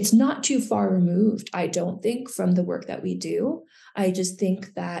it's not too far removed, I don't think, from the work that we do. I just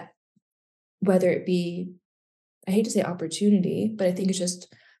think that whether it be, I hate to say opportunity, but I think it's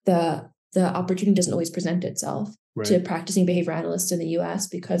just the opportunity doesn't always present itself to practicing behavior analysts in the US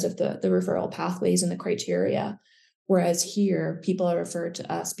because of the referral pathways and the criteria. Whereas here, people are referred to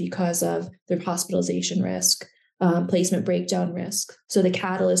us because of their hospitalization risk, placement breakdown risk. So the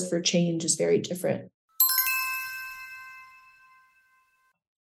catalyst for change is very different.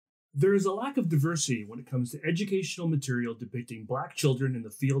 There is a lack of diversity when it comes to educational material depicting Black children in the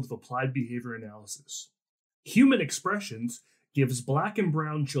field of applied behavior analysis. Human Expressions gives Black and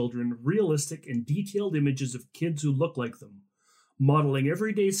brown children realistic and detailed images of kids who look like them, modeling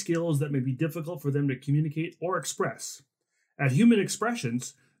everyday skills that may be difficult for them to communicate or express. At Human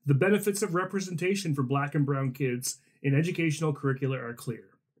Expressions, the benefits of representation for Black and brown kids in educational curricula are clear.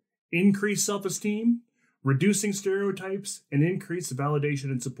 Increased self-esteem, reducing stereotypes, and increased validation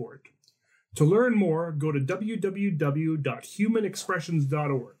and support. To learn more, go to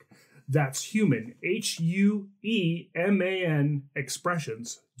www.humanexpressions.org. That's human, HUEMAN,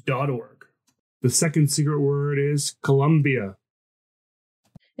 expressions.org. The second secret word is Columbia.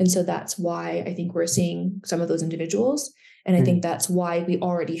 And so that's why I think we're seeing some of those individuals. And I think that's why we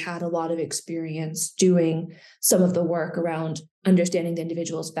already had a lot of experience doing some of the work around understanding the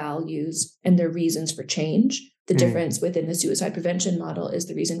individual's values and their reasons for change. The difference within the suicide prevention model is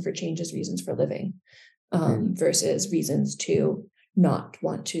the reason for change is reasons for living, versus reasons to not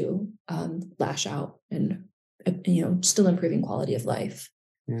want to lash out and, still improving quality of life.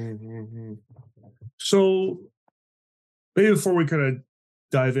 So maybe before we kind of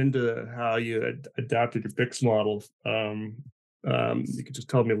dive into how you adapted your BICS model, you could just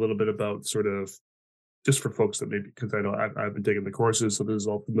tell me a little bit about sort of just for folks that maybe, because I know I've been taking the courses, so this is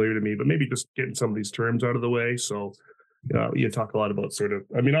all familiar to me, but maybe just getting some of these terms out of the way. So, you talk a lot about sort of,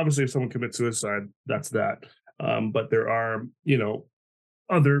 I mean, obviously, if someone commits suicide, that's that. But there are,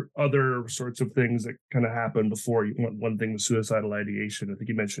 other sorts of things that kind of happen before you. One thing was suicidal ideation. I think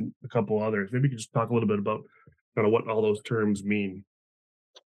you mentioned a couple others. Maybe you could just talk a little bit about kind of what all those terms mean.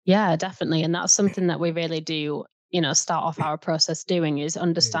 Yeah, definitely. And that's something that we really do, start off our process doing is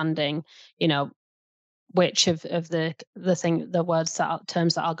understanding, you know, which of the words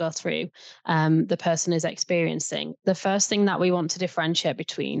terms that I'll go through the person is experiencing. The first thing that we want to differentiate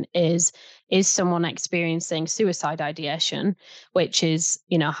between is someone experiencing suicide ideation, which is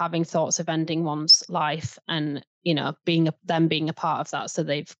having thoughts of ending one's life and them being a part of that, so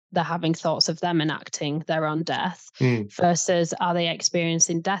they're having thoughts of them enacting their own death, Mm. versus are they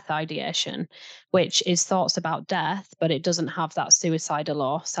experiencing death ideation, which is thoughts about death but it doesn't have that suicidal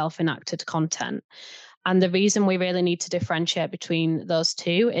or self-enacted content. And the reason we really need to differentiate between those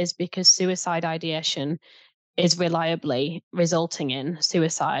two is because suicide ideation is reliably resulting in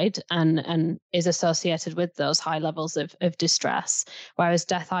suicide and is associated with those high levels of distress, whereas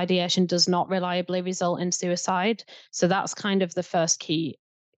death ideation does not reliably result in suicide. So that's kind of the first key,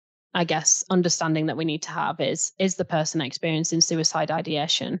 I guess, understanding that we need to have is the person experiencing suicide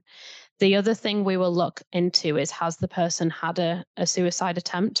ideation. The other thing we will look into is, has the person had a suicide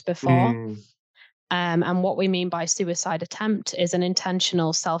attempt before? Mm. And what we mean by suicide attempt is an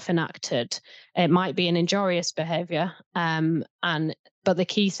intentional, self-enacted. It might be an injurious behavior, but the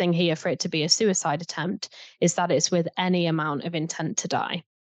key thing here for it to be a suicide attempt is that it's with any amount of intent to die.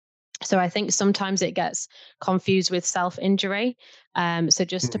 So I think sometimes it gets confused with self-injury. So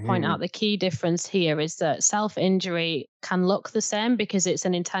just to point Hmm. out, the key difference here is that self-injury can look the same because it's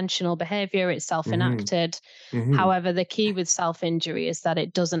an intentional behavior, it's Hmm. self-enacted. Hmm. However, the key with self-injury is that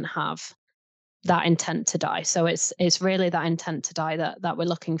it doesn't have that intent to die. So it's really that intent to die that we're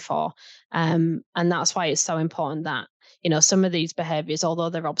looking for, and that's why it's so important that some of these behaviors, although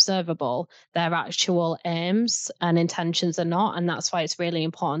they're observable, their actual aims and intentions are not, and that's why it's really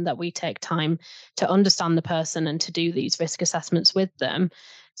important that we take time to understand the person and to do these risk assessments with them,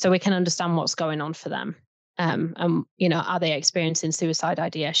 so we can understand what's going on for them. And are they experiencing suicide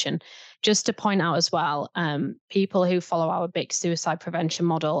ideation? Just to point out as well, people who follow our big suicide prevention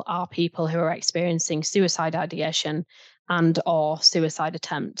model are people who are experiencing suicide ideation and or suicide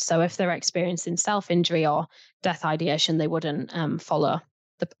attempt. So if they're experiencing self-injury or death ideation, they wouldn't follow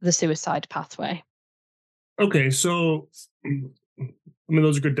the suicide pathway. Okay, so I mean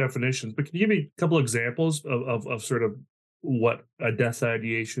those are good definitions, but can you give me a couple examples of sort of what a death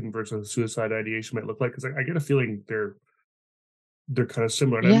ideation versus a suicide ideation might look like? Because I get a feeling they're kind of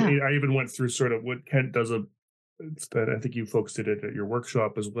similar, and Yeah. I even went through sort of what Kent does that I think you folks did it at your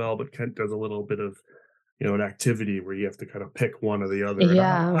workshop as well, but Kent does a little bit of an activity where you have to kind of pick one or the other, and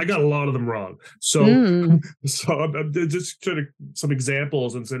Yeah. I got a lot of them wrong. So Mm. so I'm just sort of some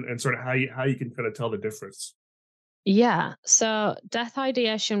examples and sort of how you can kind of tell the difference. Yeah. So death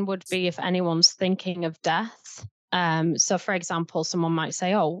ideation would be if anyone's thinking of death. So for example, someone might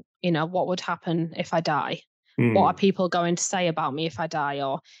say, oh, what would happen if I die? What are Mm. people going to say about me if I die?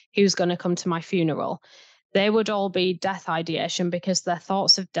 Or who's going to come to my funeral? They would all be death ideation because they're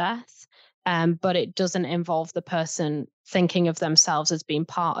thoughts of death, but it doesn't involve the person thinking of themselves as being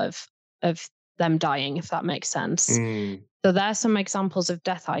part of them dying, if that makes sense. Mm. So there's some examples of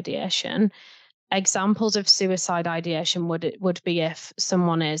death ideation. Examples of suicide ideation would be if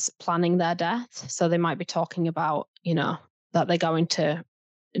someone is planning their death. So they might be talking about, that they're going to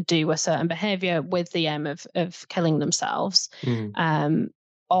do a certain behavior with the aim of killing themselves, Mm. um,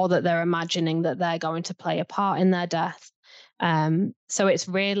 or that they're imagining that they're going to play a part in their death. So it's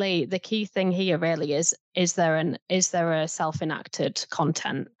really the key thing here. Really, is there a self-enacted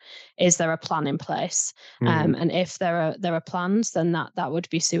content? Is there a plan in place? Mm. And if there are plans, then that would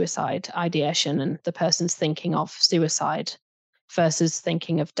be suicide ideation, and the person's thinking of suicide versus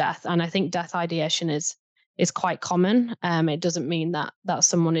thinking of death. And I think death ideation is quite common. It doesn't mean that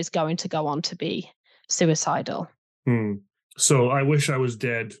someone is going to go on to be suicidal. Mm. So I wish I was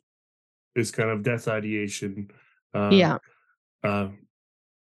dead is kind of death ideation. Uh, Yeah. uh,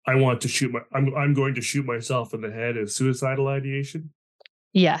 I want to shoot I'm going to shoot myself in the head is suicidal ideation.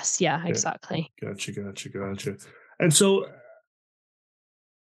 Yes. Yeah. Yeah. Exactly. Gotcha. And so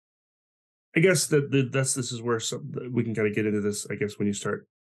I guess this is where we can kind of get into this, I guess, when you start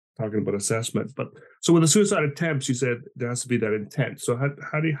talking about assessment. But so with the suicide attempts, you said there has to be that intent. So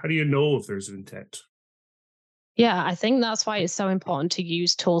how do you know if there's an intent? Yeah, I think that's why it's so important to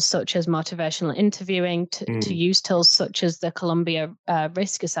use tools such as motivational interviewing, to Mm, use tools such as the Columbia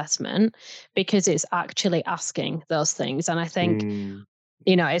risk assessment, because it's actually asking those things. And I think, mm,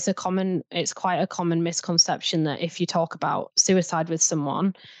 it's quite a common misconception that if you talk about suicide with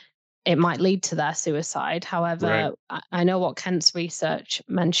someone, it might lead to their suicide. right. However, I know what Kent's research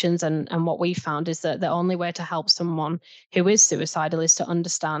mentions, and what we found is that the only way to help someone who is suicidal is to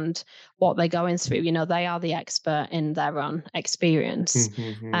understand what they're going through. They are the expert in their own experience.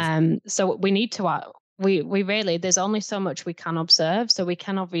 Mm-hmm. So we need to we really, there's only so much we can observe. So we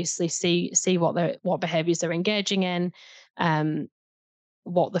can obviously see what behaviors they're engaging in, um,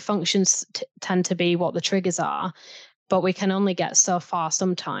 what the functions tend to be, what the triggers are, but we can only get so far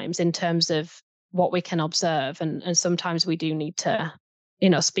sometimes in terms of what we can observe, and sometimes we do need to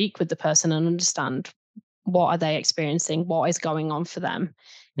speak with the person and understand what are they experiencing, what is going on for them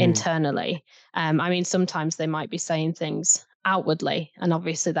Mm. internally. I mean, sometimes they might be saying things outwardly, and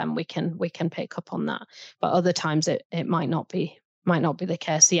obviously then we can pick up on that, but other times it might not be the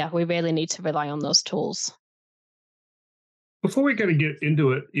case. So yeah, we really need to rely on those tools. Before we kind of get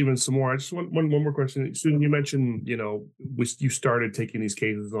into it even some more, I just want one more question. Susan, you mentioned, you started taking these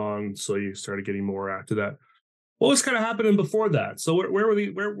cases on, so you started getting more after that. What was kind of happening before that? So where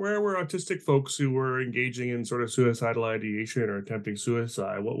were autistic folks who were engaging in sort of suicidal ideation or attempting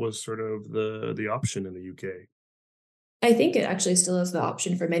suicide? What was sort of the option in the UK? I think it actually still is the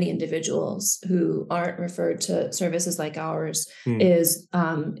option for many individuals who aren't referred to services like ours Hmm. is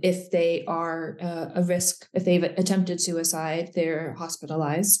if they are a risk, if they've attempted suicide, they're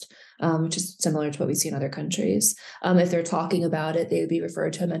hospitalized, which is similar to what we see in other countries. If they're talking about it, they would be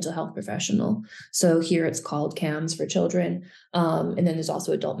referred to a mental health professional. So here it's called CAMS for children. And then there's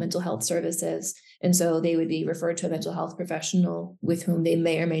also adult mental health services. And so they would be referred to a mental health professional with whom they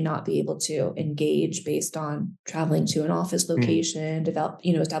may or may not be able to engage based on traveling to an office Hmm. location,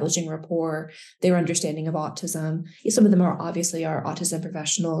 establishing rapport, their understanding of autism. Some of them are obviously our autism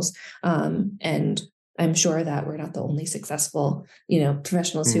professionals. And I'm sure that we're not the only successful,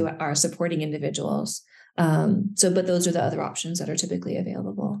 professionals who Hmm. are supporting individuals. But those are the other options that are typically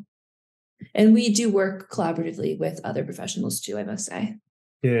available. And we do work collaboratively with other professionals too, I must say.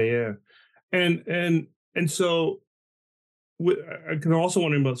 Yeah, yeah. And so I'm also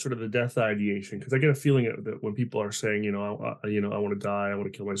wondering about sort of the death ideation, because I get a feeling that when people are saying, I want to die, I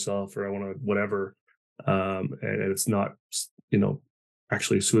want to kill myself, or I want to whatever, and it's not, you know,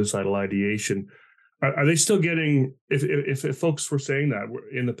 actually suicidal ideation. Are they still getting? If folks were saying that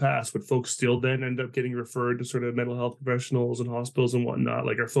in the past, would folks still then end up getting referred to sort of mental health professionals and hospitals and whatnot?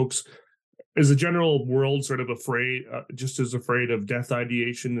 Like, are folks, is the general world sort of afraid, just as afraid of death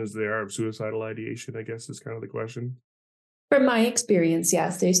ideation as they are of suicidal ideation? I guess is kind of the question. From my experience,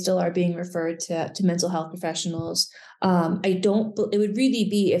 yes, they still are being referred to mental health professionals. I don't. It would really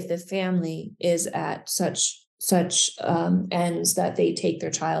be if the family is at such ends that they take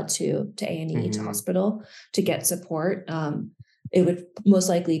their child to A&E, to Hmm. hospital, to get support. It would most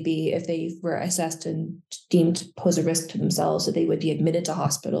likely be if they were assessed and deemed to pose a risk to themselves, that they would be admitted to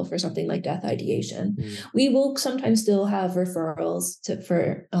hospital for something like death ideation. Mm. We will sometimes still have referrals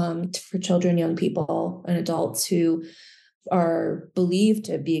for children, young people, and adults who are believed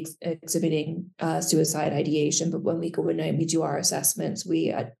to be exhibiting suicide ideation. But when we go in and we do our assessments,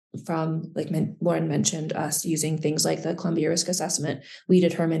 we, from like Lauren mentioned, us using things like the Columbia Risk Assessment, we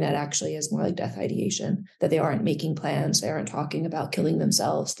determine that actually is more like death ideation, that they aren't making plans, they aren't talking about killing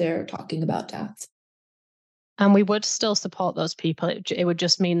themselves, they're talking about death. And we would still support those people. It would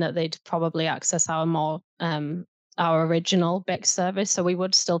just mean that they'd probably access our original BIC service. So we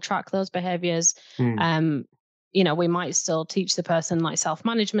would still track those behaviors. Mm. Um, we might still teach the person like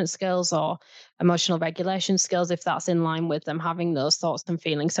self-management skills or emotional regulation skills if that's in line with them having those thoughts and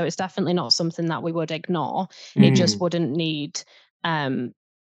feelings. So it's definitely not something that we would ignore. It just Mm. wouldn't need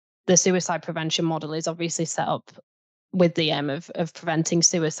the suicide prevention model is obviously set up with the aim of preventing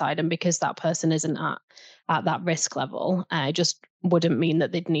suicide, and because that person isn't at that risk level, it just wouldn't mean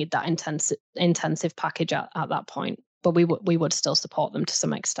that they'd need that intensive package at that point. But we would still support them to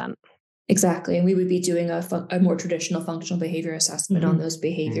some extent. Exactly. And we would be doing a more traditional functional behavior assessment on Mhm. those Mm.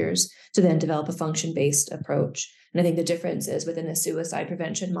 behaviors to then develop a function-based approach. And I think the difference is within the suicide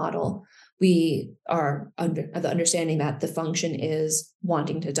prevention model, we are under the understanding that the function is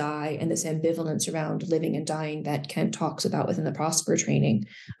wanting to die, and this ambivalence around living and dying that Kent talks about within the Prosper training.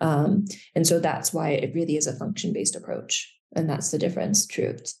 And so that's why it really is a function-based approach. And that's the difference,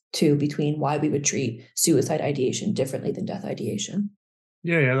 too, between why we would treat suicide ideation differently than death ideation.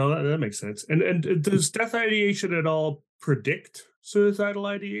 Yeah, yeah, no, that makes sense. And does death ideation at all predict suicidal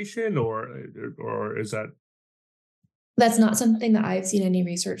ideation, or is that That's not something that I've seen any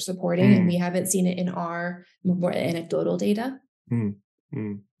research supporting, and we haven't seen it in our more anecdotal data. Mm.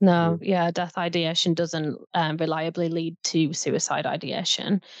 Mm. No, yeah, death ideation doesn't reliably lead to suicide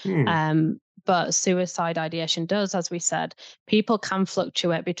ideation. Mm. But suicide ideation does, as we said. People can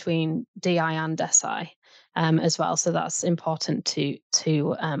fluctuate between DI and SI as well. So that's important to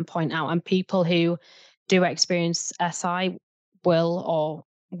point out. And people who do experience SI will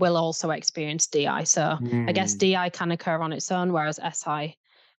also experience DI. So I guess Mm. DI can occur on its own, whereas SI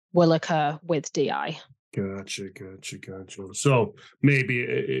will occur with DI. Gotcha. So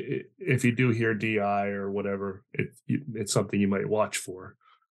maybe if you do hear DI or whatever, it's something you might watch for.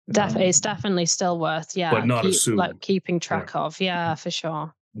 It's definitely still worth, But not assume. keeping Yeah. track of. Yeah, for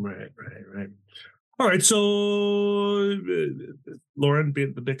sure. Right. All right. So, Lauren,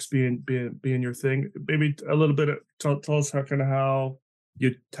 the Bix being your thing, maybe a little bit. Tell us how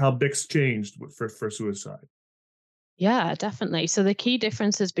Bix changed for suicide. Yeah, definitely. So the key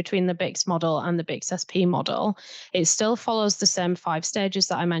differences between the BICS model and the BICS SP model, it still follows the same 5 stages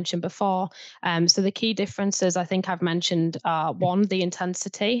that I mentioned before. So the key differences I think I've mentioned are, one, the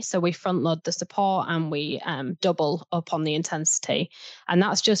intensity. So we front load the support and we double up on the intensity. And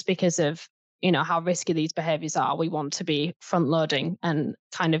that's just because of how risky these behaviors are. We want to be front loading and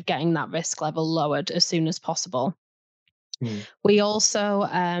kind of getting that risk level lowered as soon as possible. We also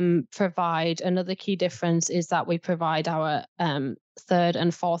provide, another key difference is that we provide our third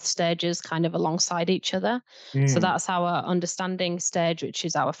and fourth stages kind of alongside each other. So that's our understanding stage, which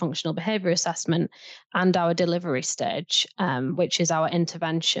is our functional behavior assessment, and our delivery stage, which is our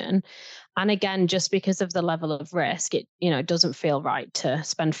intervention. And again, just because of the level of risk, it doesn't feel right to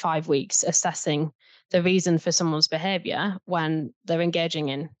spend 5 weeks assessing the reason for someone's behavior when they're engaging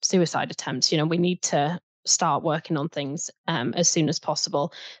in suicide attempts. We need to start working on things as soon as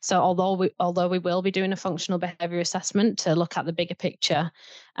possible. So although we will be doing a functional behavior assessment to look at the bigger picture,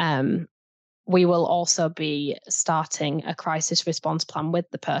 we will also be starting a crisis response plan with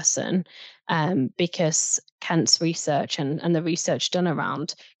the person, because Kent's research and the research done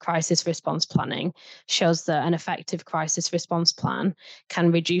around crisis response planning shows that an effective crisis response plan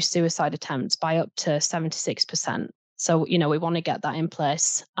can reduce suicide attempts by up to 76%. So, we want to get that in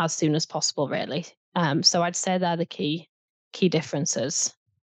place as soon as possible, really. So I'd say they're the key differences.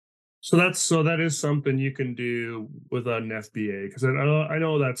 So that is something you can do without an FBA, because I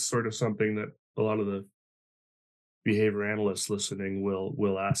know that's sort of something that a lot of the behavior analysts listening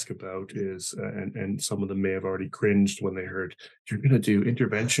will ask about is, and some of them may have already cringed when they heard you're going to do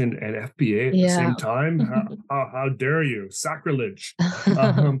intervention and FBA at the same time. How dare you? Sacrilege.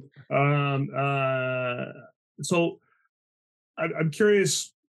 So I'm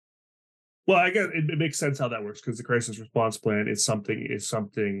curious. Well, I guess it makes sense how that works, because the crisis response plan is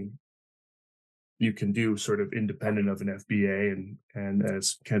something you can do sort of independent of an FBA, and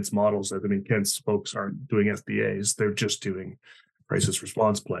as Kent's model says, I mean, Kent's folks aren't doing FBAs; they're just doing crisis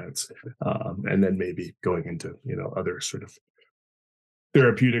response plans, and then maybe going into other sort of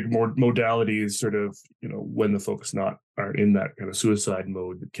therapeutic modalities, sort of when the folks aren't in that kind of suicide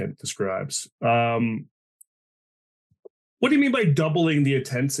mode that Kent describes. What do you mean by doubling the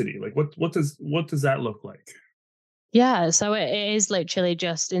intensity? Like, what does that look like? Yeah, so it is literally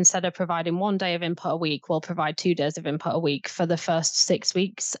just, instead of providing 1 day of input a week, we'll provide 2 days of input a week for the first 6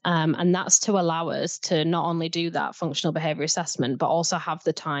 weeks. And that's to allow us to not only do that functional behavior assessment, but also have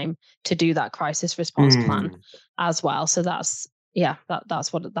the time to do that crisis response plan as well. So that's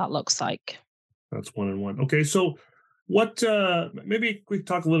what that looks like. That's 1-on-1. Okay, so what? Maybe we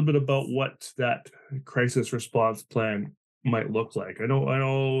talk a little bit about what that crisis response plan might look like. I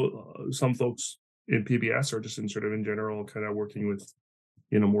know some folks in PBS, or just in sort of in general, kind of working with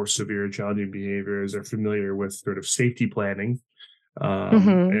more severe challenging behaviors, are familiar with sort of safety planning,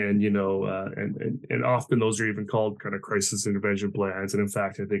 and and often those are even called kind of crisis intervention plans. And in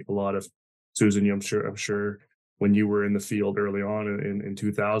fact, I think a lot of, Susan, I'm sure when you were in the field early on in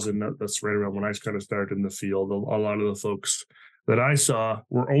 2000, that's right around when I kind of started in the field, a lot of the folks that I saw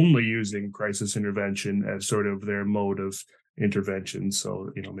were only using crisis intervention as sort of their mode of intervention.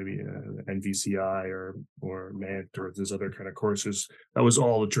 So maybe NVCI or MANT, or there's other kind of courses. That was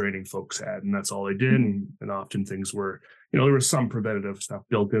all the training folks had, and that's all they did. And often things were, there was some preventative stuff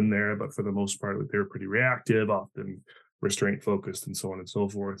built in there, but for the most part, they were pretty reactive, often restraint focused, and so on and so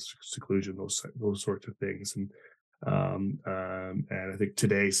forth, seclusion, those sorts of things. And I think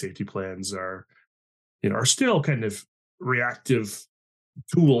today safety plans are still kind of reactive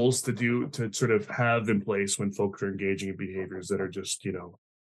tools to sort of have in place when folks are engaging in behaviors that are just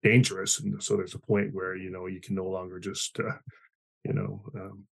dangerous. And so there's a point where you can no longer just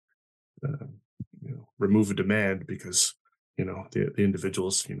remove a demand because the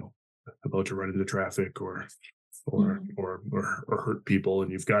individual's about to run into traffic or hurt people,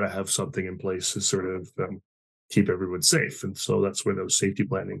 and you've got to have something in place to sort of keep everyone safe. And so that's where those safety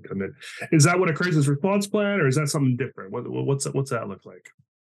planning come in. Is that what a crisis response plan, or is that something different? What's that look like?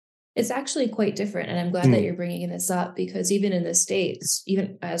 It's actually quite different. And I'm glad that you're bringing this up, because even in the States,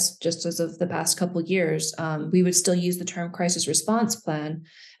 even as of the past couple of years, we would still use the term crisis response plan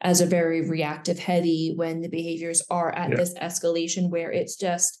as a very reactive heavy when the behaviors are at this escalation where it's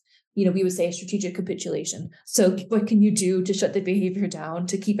just, we would say a strategic capitulation. So what can you do to shut the behavior down,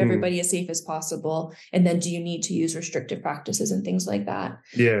 to keep everybody as safe as possible? And then do you need to use restrictive practices and things like that?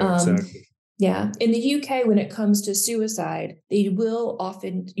 Yeah, exactly. Yeah. In the UK, when it comes to suicide, you will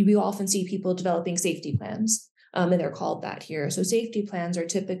often see people developing safety plans. And they're called that here. So safety plans are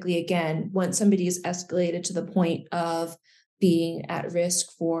typically, again, once somebody is escalated to the point of being at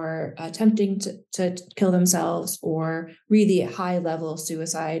risk for attempting to kill themselves, or really high level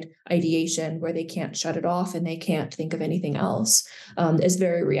suicide ideation where they can't shut it off and they can't think of anything else, is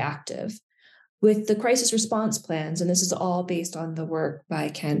very reactive. With the crisis response plans, and this is all based on the work by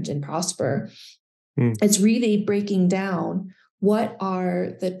Kent and Prosper, it's really breaking down what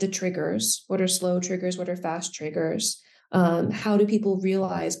are the triggers, what are slow triggers, what are fast triggers, how do people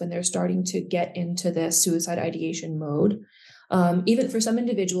realize when they're starting to get into this suicide ideation mode. Even for some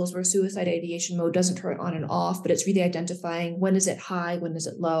individuals where suicide ideation mode doesn't turn on and off, but it's really identifying when is it high, when is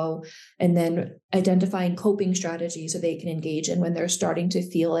it low, and then identifying coping strategies so they can engage in when they're starting to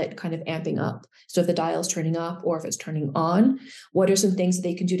feel it kind of amping up. So if the dial's turning up or if it's turning on, what are some things that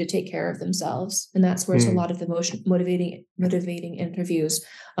they can do to take care of themselves? And that's where a lot of the motivating interviews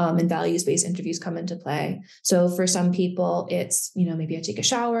and values-based interviews come into play. So for some people, it's, maybe I take a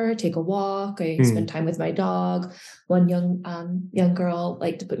shower, take a walk, I spend time with my dog. One young girl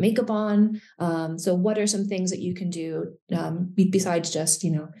liked to put makeup on. So what are some things that you can do besides just,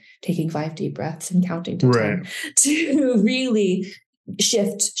 taking 5 deep breaths and counting to 10 to really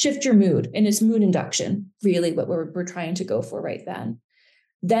shift your mood? And it's mood induction, really what we're trying to go for right then.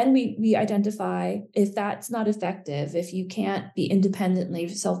 Then we identify if that's not effective, if you can't be independently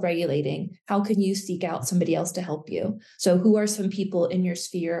self-regulating, how can you seek out somebody else to help you? So who are some people in your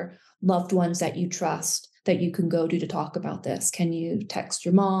sphere, loved ones that you trust, that you can go to talk about this? Can you text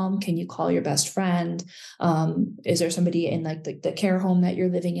your mom? Can you call your best friend? Is there somebody in like the care home that you're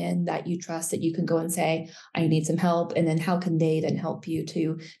living in that you trust that you can go and say, I need some help? And then how can they then help you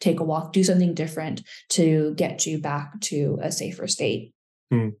to take a walk, do something different to get you back to a safer state?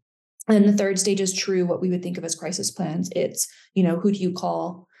 And the third stage is true, what we would think of as crisis plans. It's, who do you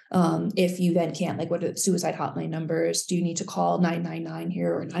call? If you then can't, like, what are the suicide hotline numbers? Do you need to call 999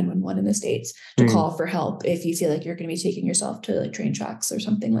 here or 911 in the States to call for help if you feel like you're going to be taking yourself to like train tracks or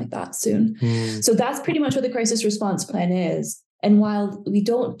something like that soon? So that's pretty much what the crisis response plan is. And while we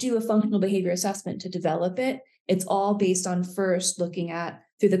don't do a functional behavior assessment to develop it, it's all based on first looking at,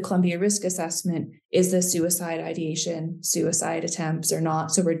 through the Columbia risk assessment, is the suicide ideation, suicide attempts or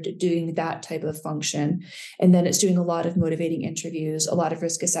not? So we're doing that type of function. And then it's doing a lot of motivating interviews, a lot of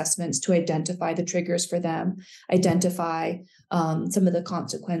risk assessments to identify the triggers for them, identify some of the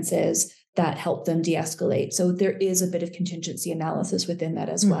consequences that help them de-escalate. So there is a bit of contingency analysis within that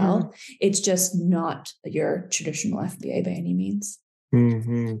as well. It's just not your traditional FBA by any means.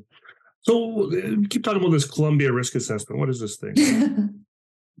 So keep talking about this Columbia risk assessment. What is this thing?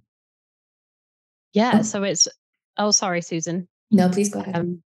 So it's, sorry, Susan. No, please go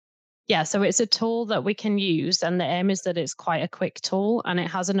ahead. So it's a tool that we can use, and the aim is that it's quite a quick tool and it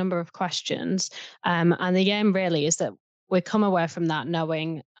has a number of questions. And the aim really is that we come away from that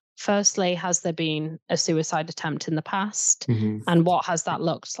knowing, firstly, has there been a suicide attempt in the past? And what has that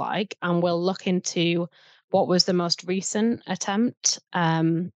looked like? And we'll look into what was the most recent attempt,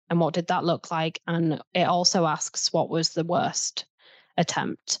 and what did that look like? And it also asks what was the worst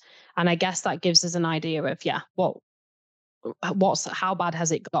attempt. And I guess that gives us an idea of, how bad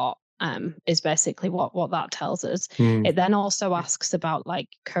has it got? Is basically what that tells us. It then also asks about like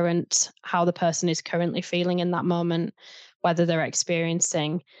how the person is currently feeling in that moment, whether they're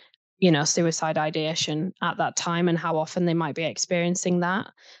experiencing, suicide ideation at that time and how often they might be experiencing that.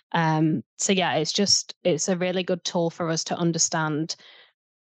 It's a really good tool for us to understand.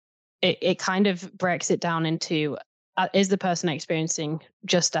 It kind of breaks it down into, is the person experiencing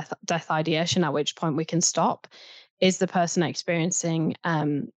just death ideation, at which point we can stop? Is the person experiencing,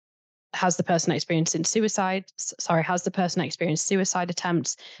 has the person experienced suicide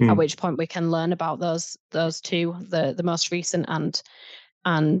attempts, at which point we can learn about those two, the most recent and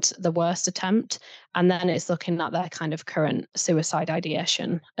and the worst attempt. And then it's looking at their kind of current suicide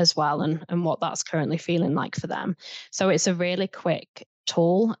ideation as well, and what that's currently feeling like for them. So it's a really quick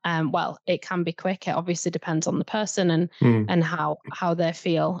tool. Well, it can be quick. It obviously depends on the person and how they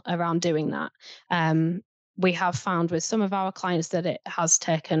feel around doing that. We have found with some of our clients that it has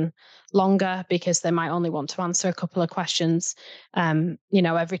taken longer because they might only want to answer a couple of questions,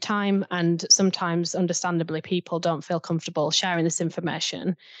 every time. And sometimes, understandably, people don't feel comfortable sharing this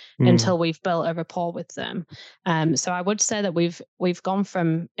information until we've built a rapport with them. So I would say that we've gone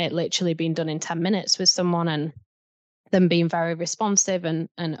from it literally being done in 10 minutes with someone and them being very responsive and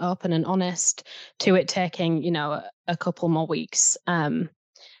open and honest, to it taking, a couple more weeks. And,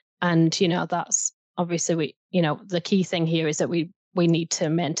 that's obviously the key thing here is that we need to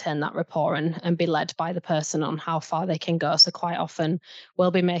maintain that rapport and be led by the person on how far they can go. So quite often we'll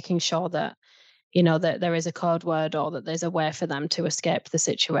be making sure that, that there is a code word or that there's a way for them to escape the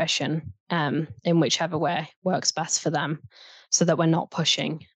situation, in whichever way works best for them, so that we're not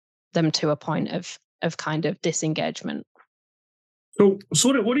pushing them to a point of kind of disengagement. So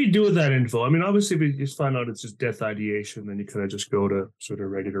what do you do with that info? I mean, obviously, if you just find out it's just death ideation, then you kind of just go to sort of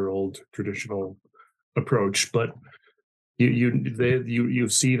regular old traditional approach. But you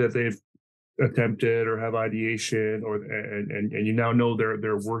see that they've attempted or have ideation, or and you now know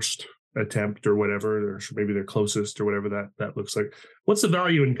their worst attempt or whatever, or maybe their closest or whatever that looks like. What's the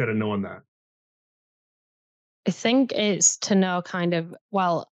value in kind of knowing that? I think it's to know kind of,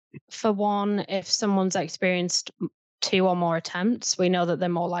 well, for one, if someone's experienced 2 or more attempts, we know that they're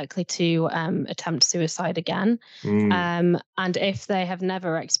more likely to attempt suicide again. And if they have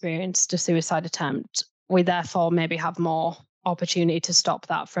never experienced a suicide attempt, we therefore maybe have more opportunity to stop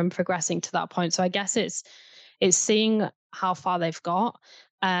that from progressing to that point. So I guess it's seeing how far they've got.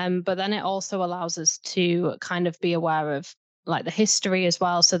 But then it also allows us to kind of be aware of like the history as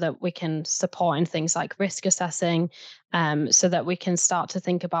well, so that we can support in things like risk assessing, so that we can start to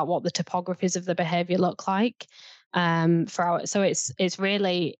think about what the topographies of the behavior look like. So it's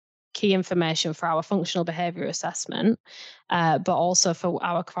really key information for our functional behavior assessment, but also for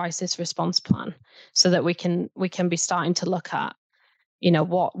our crisis response plan, so that we can be starting to look at,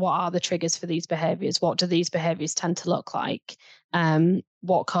 what are the triggers for these behaviors? What do these behaviors tend to look like?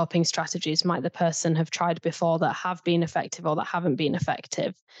 What coping strategies might the person have tried before that have been effective or that haven't been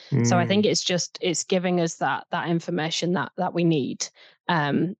effective? So I think it's giving us that information that we need.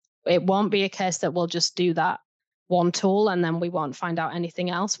 It won't be a case that we'll just do that one tool and then we won't find out anything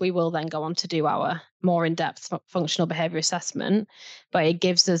else. We will then go on to do our more in-depth functional behavior assessment, but it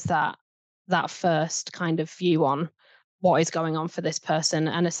gives us that first kind of view on what is going on for this person,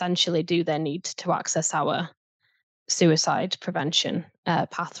 and essentially, do they need to access our suicide prevention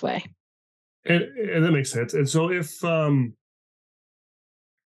pathway? And that makes sense. And so if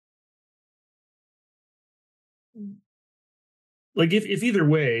if either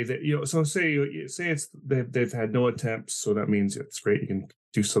way that, so say it's they've had no attempts, so that means it's great. You can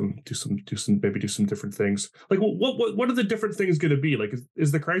do some different things. Like what are the different things going to be? Like,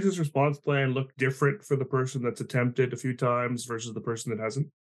 is the crisis response plan look different for the person that's attempted a few times versus the person that hasn't?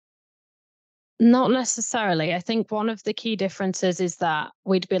 Not necessarily. I think one of the key differences is that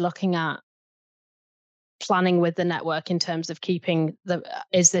we'd be looking at planning with the network in terms of keeping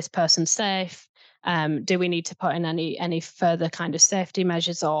is this person safe? Do we need to put in any further kind of safety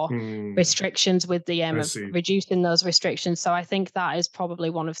measures or restrictions with the aim of reducing those restrictions? So I think that is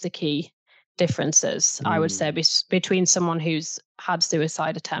probably one of the key differences, I would say, between someone who's had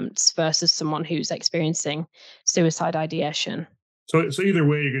suicide attempts versus someone who's experiencing suicide ideation. So either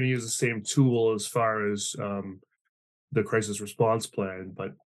way, you're going to use the same tool as far as the crisis response plan,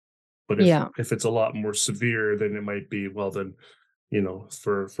 but if it's a lot more severe, then it might be, well, then,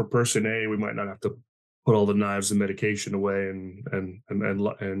 for person A, we might not have to put all the knives and medication away and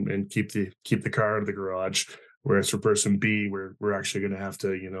keep the car out of the garage. Whereas for person B, we're actually going to have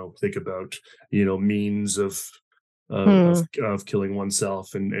to, think about, means of killing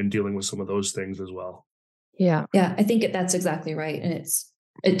oneself and dealing with some of those things as well. Yeah, I think that's exactly right. And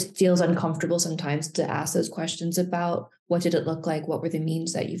it feels uncomfortable sometimes to ask those questions about what did it look like? What were the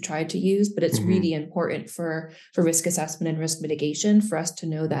means that you've tried to use? But it's really important for risk assessment and risk mitigation for us to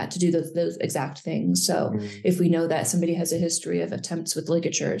know that, to do those exact things. So if we know that somebody has a history of attempts with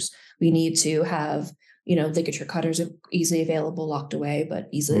ligatures, we need to have, ligature cutters are easily available, locked away, but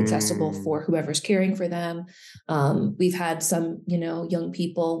easily accessible for whoever's caring for them. We've had some, young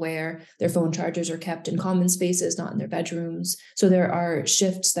people where their phone chargers are kept in common spaces, not in their bedrooms. So there are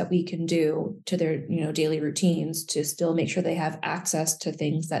shifts that we can do to their, daily routines to still make sure they have access to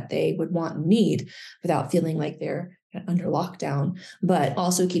things that they would want and need without feeling like they're under lockdown, but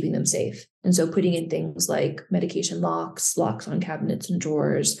also keeping them safe. And so putting in things like medication locks on cabinets and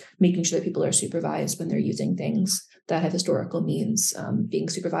drawers, making sure that people are supervised when they're using things that have historical means, being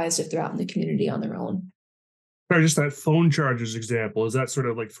supervised if they're out in the community on their own. Or just that phone chargers example, is that sort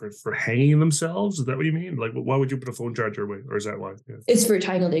of like for hanging themselves? Is that what you mean? Like, why would you put a phone charger away? Or is that why? Yeah. It's for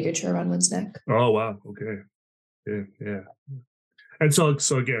tying a ligature around one's neck. Oh, wow. Okay. Yeah. And so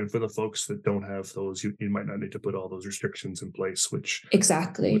again, for the folks that don't have those, you might not need to put all those restrictions in place, which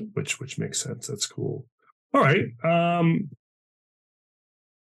exactly, which makes sense. That's cool. All right.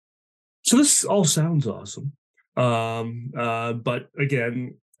 So this all sounds awesome. But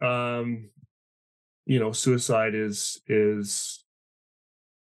again, suicide is it's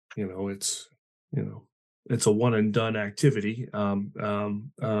a one and done activity.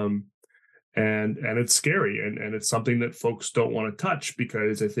 And it's scary, and it's something that folks don't want to touch,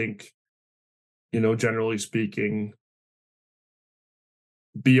 because I think, generally speaking,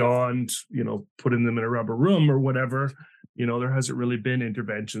 beyond, putting them in a rubber room or whatever, there hasn't really been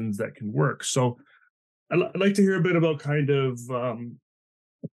interventions that can work. So I'd like to hear a bit about kind of,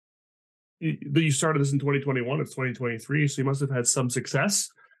 you started this in 2021, it's 2023, so you must have had some success.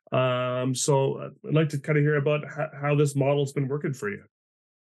 So I'd like to kind of hear about how this model's been working for you.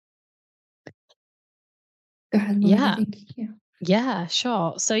 Go ahead, Lauren. Yeah,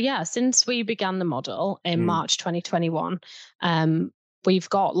 sure. So since we began the model in March 2021, we've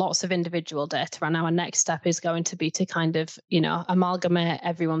got lots of individual data, and our next step is going to be to kind of, amalgamate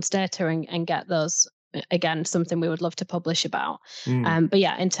everyone's data and get those, again, something we would love to publish about. But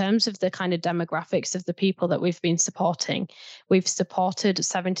in terms of the kind of demographics of the people that we've been supporting, we've supported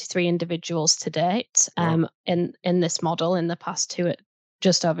 73 individuals to date. Wow. in this model in the past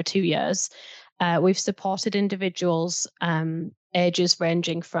just over 2 years. We've supported individuals ages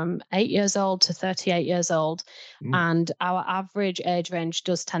ranging from 8 years old to 38 years old. And our average age range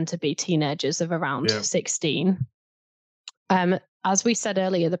does tend to be teenagers of around 16. As we said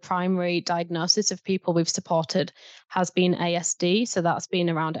earlier, the primary diagnosis of people we've supported has been ASD. So that's been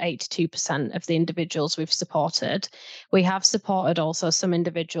around 82% of the individuals we've supported. We have supported also some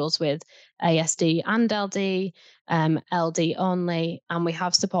individuals with ASD and LD, LD only, and we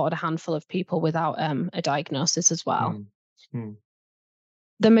have supported a handful of people without a diagnosis as well.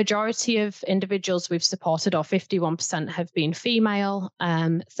 The majority of individuals we've supported, or 51%, have been female,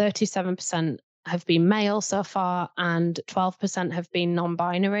 37% have been male so far, and 12% have been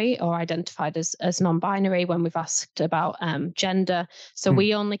non-binary or identified as non-binary when we've asked about gender. So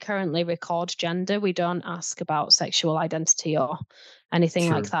we only currently record gender. We don't ask about sexual identity or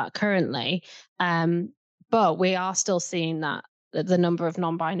anything like that currently. But we are still seeing that the number of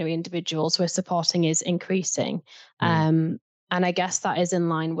non-binary individuals we're supporting is increasing. And I guess that is in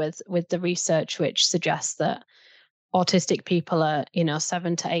line with the research, which suggests that autistic people are,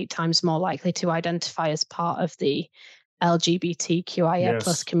 7 to 8 times more likely to identify as part of the LGBTQIA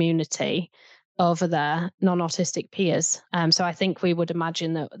plus community over their non-autistic peers. So I think we would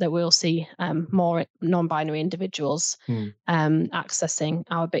imagine that we'll see more non-binary individuals accessing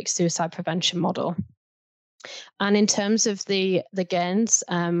our BIC suicide prevention model. And in terms of the gains,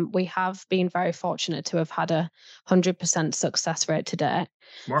 we have been very fortunate to have had a 100% success rate to date.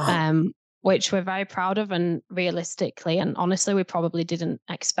 Wow. Which we're very proud of, and realistically and honestly, we probably didn't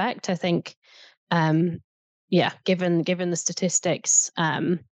expect. I think, given the statistics,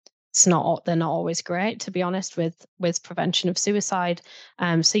 they're not always great, to be honest, with prevention of suicide.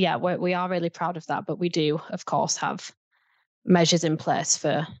 We are really proud of that, but we do, of course, have measures in place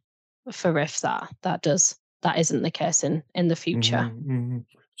for if that isn't the case in the future.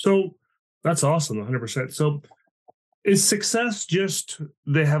 So that's awesome, 100%. So is success just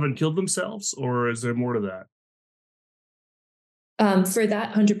they haven't killed themselves, or is there more to that? For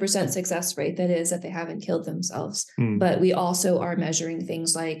that 100% success rate, that is that they haven't killed themselves. But we also are measuring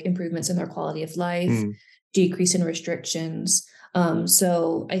things like improvements in their quality of life, decrease in restrictions.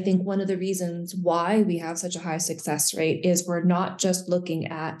 So I think one of the reasons why we have such a high success rate is we're not just looking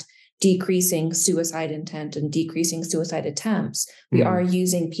at decreasing suicide intent and decreasing suicide attempts. We are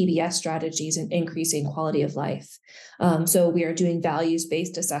using PBS strategies and increasing quality of life. So we are doing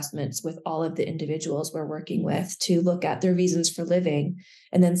values-based assessments with all of the individuals we're working with to look at their reasons for living,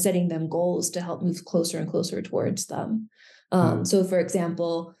 and then setting them goals to help move closer and closer towards them. So for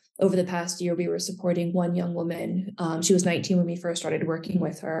example, over the past year, we were supporting one young woman. She was 19 when we first started working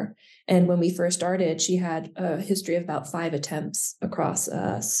with her. And when we first started, she had a history of about 5 attempts across,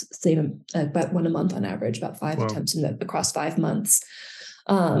 about 1 a month on average, about 5 attempts across 5 months.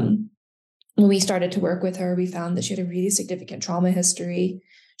 When we started to work with her, we found that she had a really significant trauma history.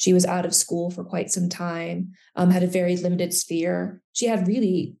 She was out of school for quite some time, had a very limited sphere. She had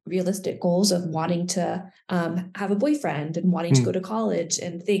really realistic goals of wanting to have a boyfriend and wanting to go to college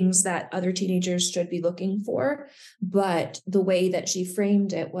and things that other teenagers should be looking for. But the way that she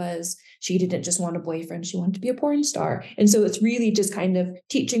framed it was she didn't just want a boyfriend, she wanted to be a porn star. And so it's really just kind of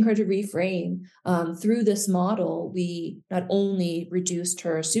teaching her to reframe. Through this model, we not only reduced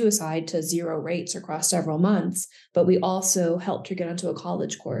her suicide to 0 rates across several months, but we also helped her get onto a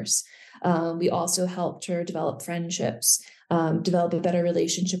college course. We also helped her develop friendships, develop a better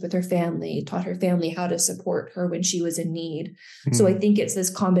relationship with her family, taught her family how to support her when she was in need. So I think it's this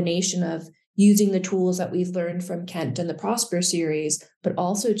combination of using the tools that we've learned from Kent and the Prosper series, but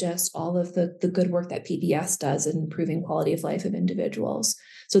also just all of the good work that PBS does in improving quality of life of individuals.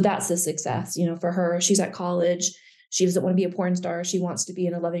 So that's the success. For her, she's at college. She doesn't want to be a porn star. She wants to be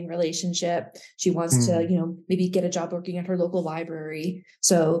in a loving relationship. She wants to, maybe get a job working at her local library.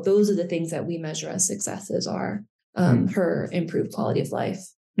 So those are the things that we measure as successes are her improved quality of life,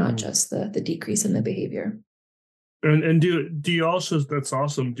 not just the decrease in the behavior. And do you also, that's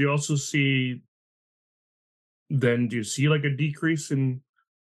awesome. Do you also see like a decrease in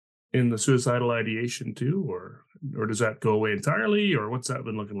the suicidal ideation too, or does that go away entirely, or what's that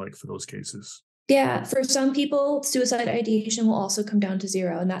been looking like for those cases? Yeah, for some people, suicide ideation will also come down to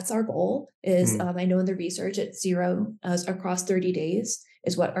 0. And that's our goal is, I know in the research, it's 0 across 30 days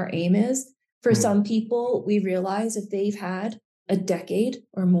is what our aim is. For some people, we realize if they've had a decade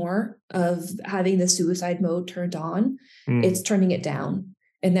or more of having the suicide mode turned on, it's turning it down.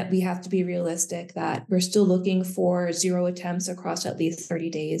 And that we have to be realistic that we're still looking for 0 attempts across at least 30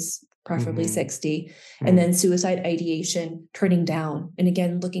 days, preferably 60, and then suicide ideation turning down. And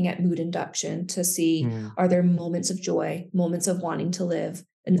again, looking at mood induction to see, are there moments of joy, moments of wanting to live,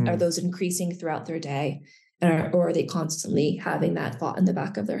 and are those increasing throughout their day? Or are they constantly having that thought in the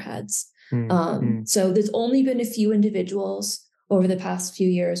back of their heads? So there's only been a few individuals over the past few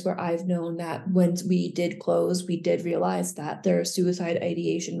years where I've known that when we did close, we did realize that their suicide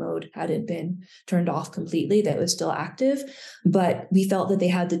ideation mode hadn't been turned off completely, that it was still active, but we felt that they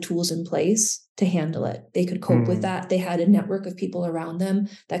had the tools in place to handle it. They could cope with that. They had a network of people around them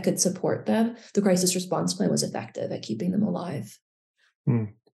that could support them. The crisis response plan was effective at keeping them alive.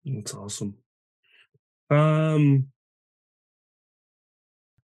 That's awesome.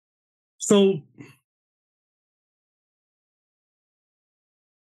 So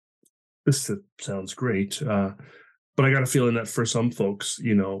this sounds great, but I got a feeling that for some folks,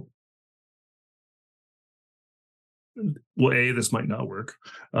 well, A, this might not work,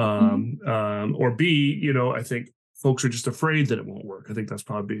 or B, I think folks are just afraid that it won't work. I think that's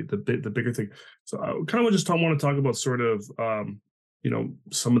probably the bigger thing. So I kind of just want to talk about sort of,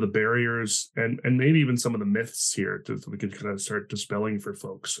 some of the barriers and maybe even some of the myths here, so we can kind of start dispelling for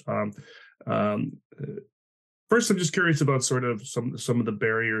folks. First, I'm just curious about sort of some of the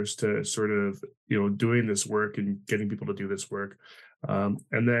barriers to sort of, doing this work and getting people to do this work. And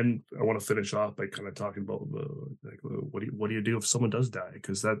then I want to finish off by kind of talking about what do you do if someone does die?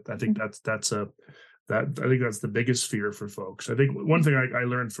 Because I think that's the biggest fear for folks. I think one thing I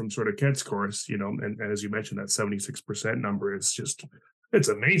learned from sort of Kent's course, and as you mentioned, that 76% number is just, it's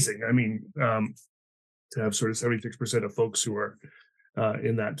amazing. I mean, to have sort of 76% of folks who are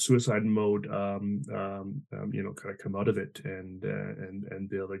in that suicide mode, kind of come out of it and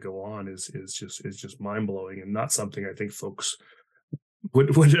be able to go on is just mind blowing, and not something I think folks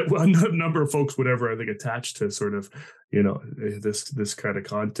would a number of folks would ever, I think, attach to sort of this kind of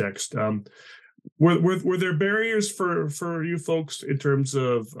context. Were there barriers for you folks in terms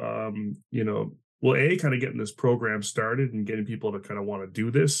of well, A, kind of getting this program started and getting people to kind of want to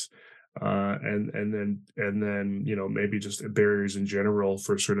do this, and then maybe just barriers in general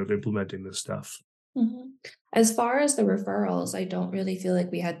for sort of implementing this stuff? As far as the referrals, I don't really feel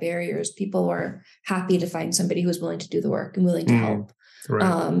like we had barriers. People were happy to find somebody who was willing to do the work and willing to help. Right.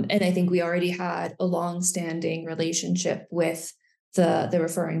 And I think we already had a long-standing relationship with the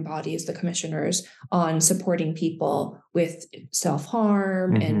referring bodies, the commissioners, on supporting people with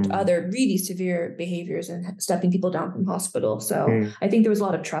self-harm and other really severe behaviors and stepping people down from hospital. So I think there was a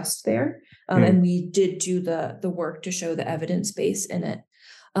lot of trust there. And we did do the work to show the evidence base in it.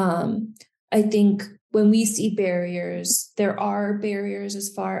 I think when we see barriers, there are barriers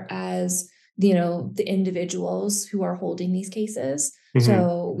as far as, the individuals who are holding these cases.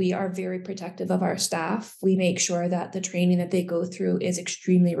 So we are very protective of our staff. We make sure that the training that they go through is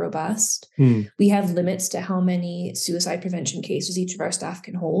extremely robust. We have limits to how many suicide prevention cases each of our staff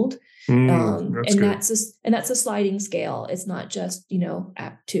can hold. That's a sliding scale. It's not just,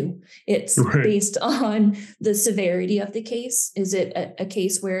 at 2. It's based on the severity of the case. Is it a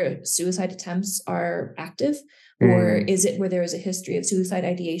case where suicide attempts are active? Or is it where there is a history of suicide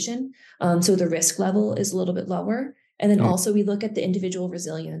ideation? So the risk level is a little bit lower. And then also we look at the individual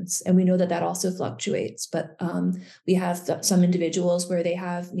resilience, and we know that also fluctuates. But we have some individuals where they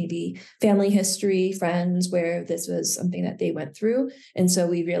have maybe family history, friends where this was something that they went through. And so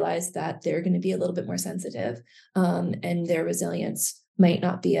we realized that they're going to be a little bit more sensitive, and their resilience might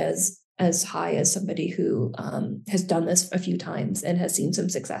not be as high as somebody who has done this a few times and has seen some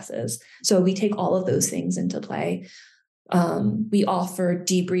successes. So we take all of those things into play. We offer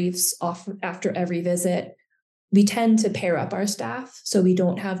debriefs after every visit. We tend to pair up our staff, so we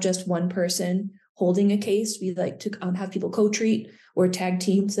don't have just one person holding a case. We like to have people co-treat or tag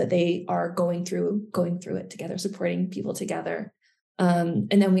teams that they are going through it together, supporting people together. And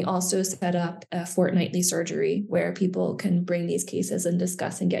then we also set up a fortnightly surgery where people can bring these cases and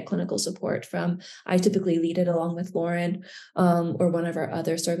discuss and get clinical support from. I typically lead it along with Lauren, or one of our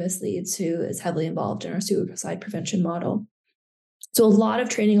other service leads who is heavily involved in our suicide prevention model. So a lot of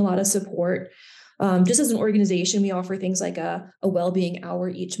training, a lot of support. Just as an organization, we offer things like a well-being hour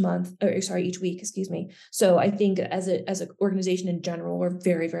each week, So I think as an organization in general, we're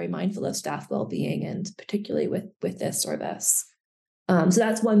very, very mindful of staff well-being, and particularly with this service. So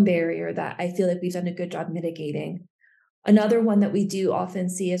that's one barrier that I feel like we've done a good job mitigating. Another one that we do often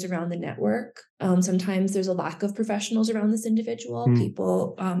see is around the network. Sometimes there's a lack of professionals around this individual.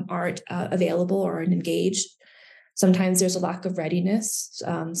 People aren't available or aren't engaged. Sometimes there's a lack of readiness.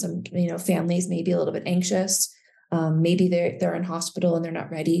 Some families may be a little bit anxious. Maybe they're in hospital and they're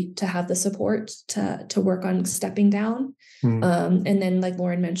not ready to have the support to work on stepping down. And then, like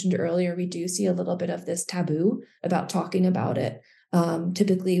Lauren mentioned earlier, we do see a little bit of this taboo about talking about it.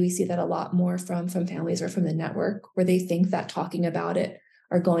 Typically, we see that a lot more from families or from the network, where they think that talking about it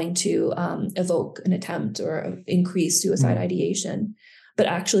are going to evoke an attempt or increase suicide ideation. But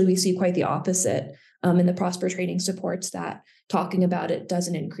actually, we see quite the opposite. And the Prosper training supports that talking about it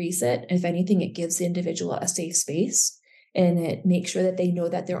doesn't increase it. If anything, it gives the individual a safe space, and it makes sure that they know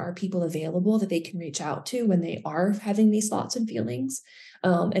that there are people available that they can reach out to when they are having these thoughts and feelings.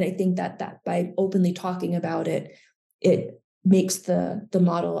 And I think that by openly talking about it, it makes the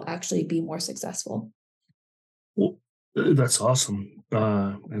model actually be more successful. Well, that's awesome.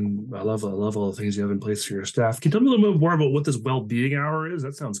 And I love all the things you have in place for your staff. Can you tell me a little bit more about what this well-being hour is?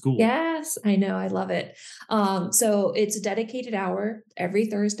 That sounds cool. Yes, I know. I love it. So it's a dedicated hour every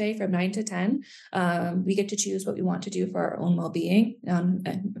Thursday from 9 to 10. We get to choose what we want to do for our own well-being. And,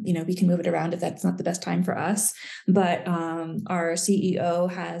 we can move it around if that's not the best time for us. But our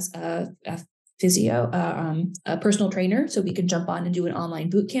CEO has a physio, a personal trainer, so we can jump on and do an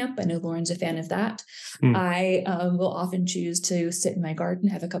online boot camp. I know Lauren's a fan of that. I will often choose to sit in my garden,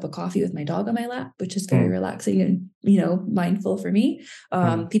 have a cup of coffee with my dog on my lap, which is very relaxing and, mindful for me.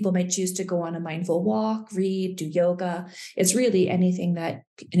 People might choose to go on a mindful walk, read, do yoga. It's really anything that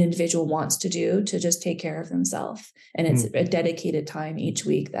an individual wants to do to just take care of themselves. And it's a dedicated time each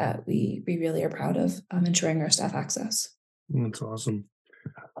week that we really are proud of ensuring our staff access. That's awesome.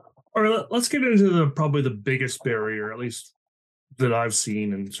 All right, let's get into probably the biggest barrier, at least that I've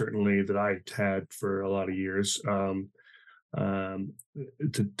seen, and certainly that I had for a lot of years, to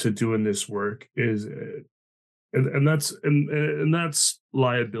doing this work is, and that's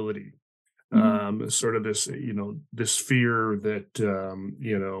liability. Sort of this, this fear that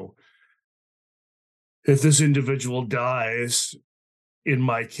if this individual dies in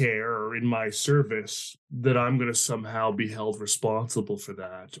my care or in my service, that I'm going to somehow be held responsible for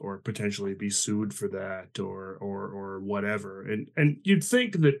that, or potentially be sued for that, or whatever. And you'd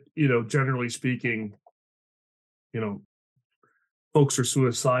think that, generally speaking, folks are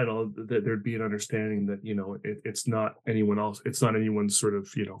suicidal, that there'd be an understanding that, it's not anyone else. It's not anyone's sort of,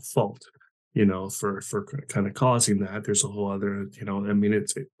 fault, for kind of causing that. There's a whole other,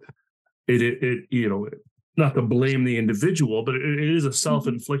 it not to blame the individual, but it is a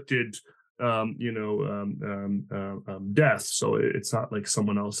self-inflicted, death. So it's not like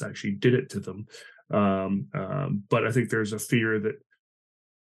someone else actually did it to them. But I think there's a fear that,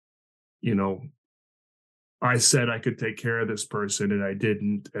 I said I could take care of this person and I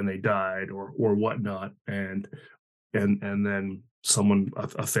didn't, and they died, or whatnot. And then someone,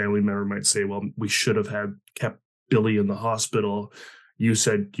 a family member might say, well, we should have kept Billy in the hospital, you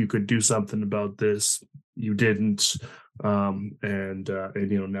said you could do something about this, you didn't, and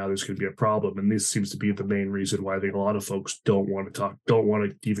now there's going to be a problem. And this seems to be the main reason why I think a lot of folks don't want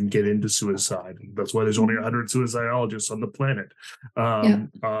to even get into suicide. And that's why there's only 100 suicidologists on the planet. How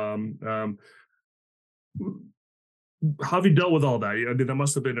have you dealt with all that? I mean, that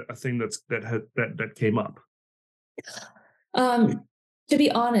must have been a thing that came up. To be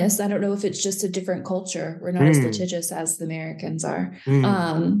honest, I don't know if it's just a different culture. We're not as litigious as the Americans are.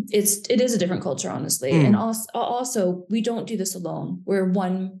 It is a different culture, honestly. And also, we don't do this alone. We're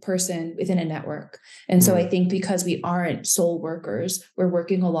one person within a network. And so I think because we aren't sole workers, we're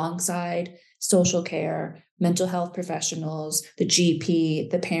working alongside social care, mental health professionals, the GP,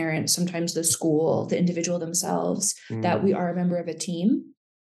 the parents, sometimes the school, the individual themselves, that we are a member of a team.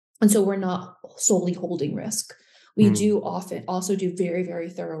 And so we're not solely holding risk. We do often also do very, very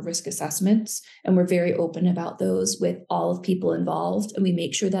thorough risk assessments, and we're very open about those with all of people involved. And we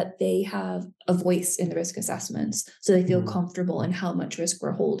make sure that they have a voice in the risk assessments so they feel comfortable in how much risk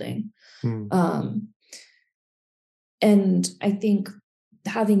we're holding. And I think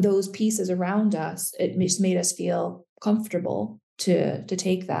having those pieces around us, it just made us feel comfortable to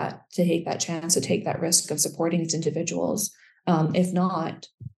take that chance, to take that risk of supporting these individuals. If not,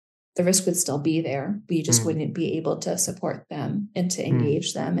 the risk would still be there. We just wouldn't be able to support them and to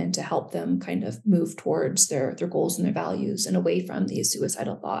engage them and to help them kind of move towards their goals and their values and away from these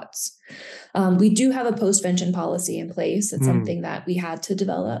suicidal thoughts. We do have a postvention policy in place. It's something that we had to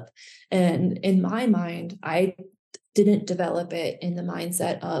develop. And in my mind, I didn't develop it in the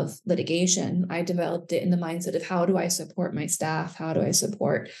mindset of litigation. I developed it in the mindset of how do I support my staff? How do I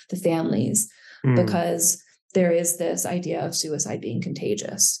support the families? Because there is this idea of suicide being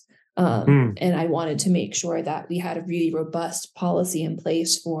contagious. And I wanted to make sure that we had a really robust policy in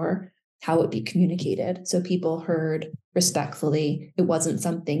place for how it be communicated. So people heard respectfully. It wasn't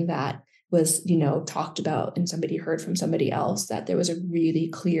something that was, talked about and somebody heard from somebody else, that there was a really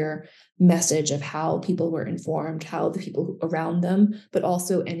clear message of how people were informed, how the people around them, but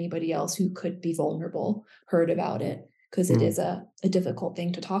also anybody else who could be vulnerable heard about it, because it is a difficult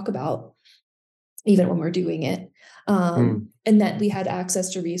thing to talk about, even when we're doing it. And that we had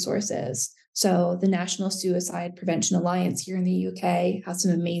access to resources. So the National Suicide Prevention Alliance here in the UK has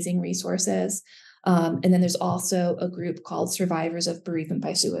some amazing resources. And then there's also a group called Survivors of Bereavement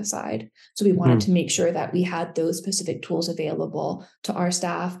by Suicide. So we wanted to make sure that we had those specific tools available to our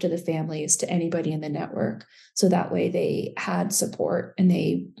staff, to the families, to anybody in the network. So that way they had support and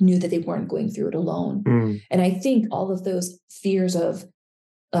they knew that they weren't going through it alone. And I think all of those fears of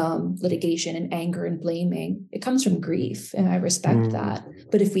litigation and anger and blaming, it comes from grief, and I respect that.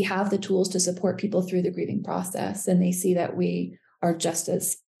 But if we have the tools to support people through the grieving process, and they see that we are just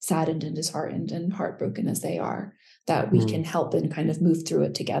as saddened and disheartened and heartbroken as they are, that we can help and kind of move through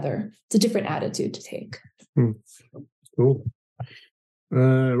it together. It's a different attitude to take. Cool.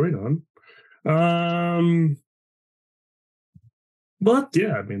 Right on. But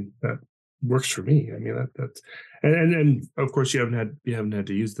yeah, I mean, that works for me. I mean, that's and of course you haven't had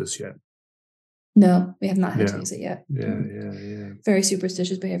to use this yet. No, we have not had to use it yet. Yeah. Very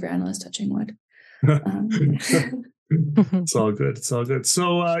superstitious behavior analyst, touching wood. It's all good.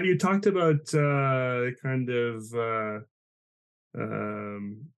 So you talked about doing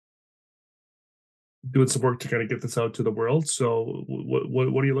some work to kind of get this out to the world. So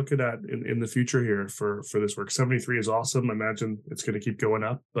what are you looking at in the future here for this work? 73 is awesome. I imagine it's going to keep going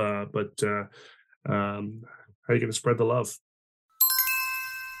up. But how are you going to spread the love?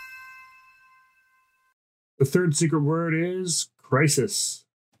 The third secret word is crisis.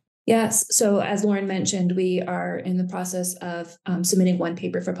 Yes. So as Lauren mentioned, we are in the process of submitting one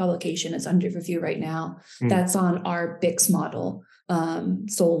paper for publication. It's under review right now. That's on our BICS model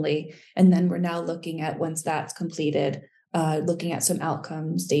solely. And then we're now looking at, once that's completed, looking at some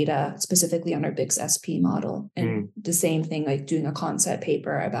outcomes data specifically on our BICS SP model. And the same thing, like doing a concept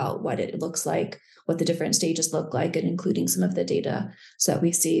paper about what it looks like, what the different stages look like, and including some of the data so that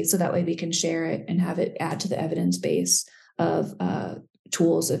we see, so that way we can share it and have it add to the evidence base of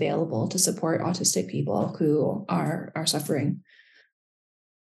tools available to support autistic people who are suffering.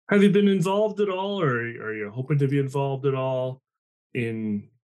 Have you been involved at all, or are you hoping to be involved at all in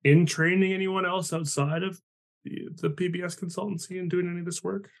training anyone else outside of the PBS consultancy and doing any of this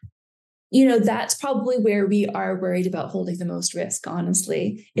work? That's probably where we are worried about holding the most risk,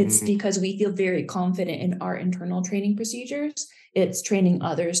 honestly. It's because we feel very confident in our internal training procedures. It's training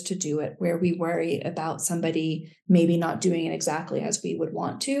others to do it where we worry about somebody maybe not doing it exactly as we would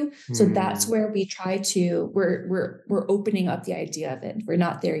want to. So that's where we try to, we're opening up the idea of it. We're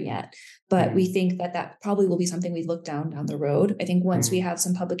not there yet, but we think that probably will be something we look down the road. I think once we have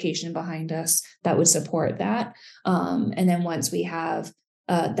some publication behind us that would support that. And then once we have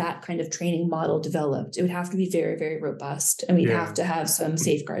that kind of training model developed, it would have to be very, very robust. And we'd have to have some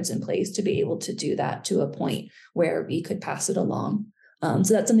safeguards in place to be able to do that to a point where we could pass it along.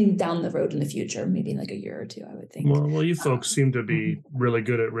 So that's something down the road in the future, maybe in like a year or two, I would think. Well, you folks seem to be really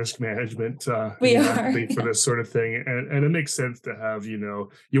good at risk management. We are for this sort of thing, and it makes sense to have, you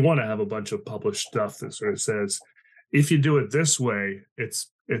want to have a bunch of published stuff that sort of says, if you do it this way, it's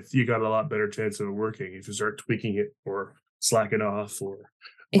you got a lot better chance of it working. If you start tweaking it or slacking off or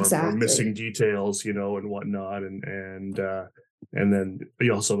missing details, and whatnot, and then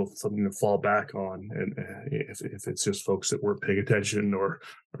you also have something to fall back on, and if it's just folks that weren't paying attention or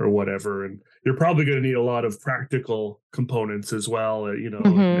whatever. And you're probably going to need a lot of practical components as well,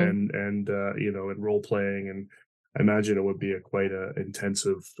 and role playing, and I imagine it would be quite a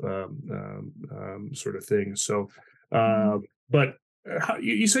intensive sort of thing. So, but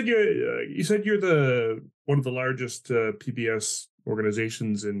you said you're one of the largest PBS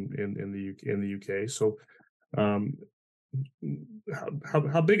organizations in the UK. So,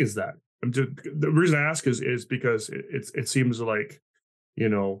 how big is that? The reason I ask is because it seems like,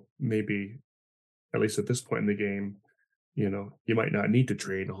 maybe at least at this point in the game, you might not need to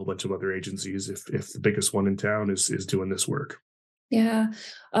train a whole bunch of other agencies if the biggest one in town is doing this work. Yeah.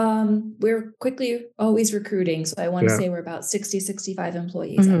 We're quickly always recruiting. So I want to say we're about 60, 65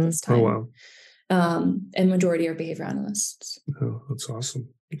 employees at this time. Oh, wow. And majority are behavior analysts. Oh, that's awesome.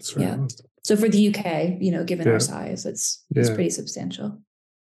 That's right. Yeah. So for the UK, given our size, it's pretty substantial.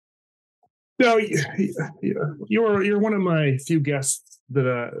 No, you're one of my few guests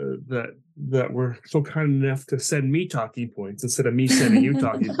that were so kind enough to send me talking points instead of me sending you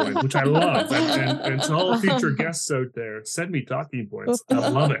talking points, which I love. And to all future guests out there, send me talking points. I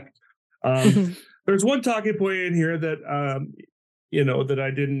love it. There's one talking point in here that that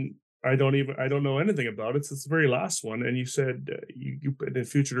I don't know anything about. It's the very last one, and you said you put in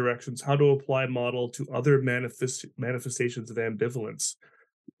future directions how to apply model to other manifestations of ambivalence.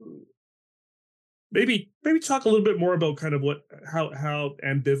 Maybe talk a little bit more about kind of how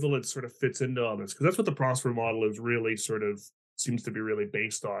ambivalence sort of fits into all this, because that's what the Prosper model is really sort of seems to be really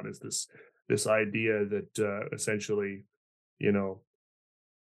based on, is this idea that essentially,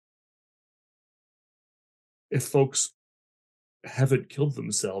 if folks haven't killed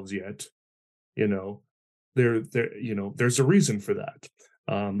themselves yet, there's a reason for that.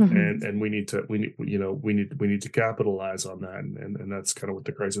 And we need to capitalize on that, and that's kind of what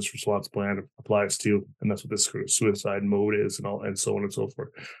the crisis response plan applies to, and that's what this sort of suicide mode is, and so on and so forth.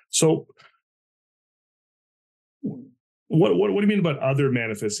 So what do you mean about other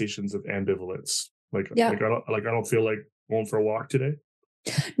manifestations of ambivalence? Like I don't feel like going for a walk today.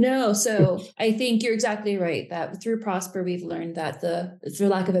 No, so I think you're exactly right that through Prosper, we've learned that for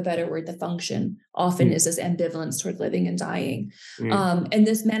lack of a better word, the function often is this ambivalence toward living and dying. And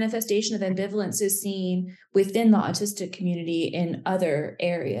this manifestation of ambivalence is seen within the autistic community in other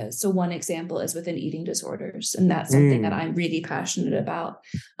areas. So one example is within eating disorders, and that's something that I'm really passionate about.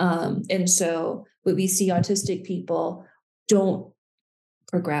 And so what we see, autistic people don't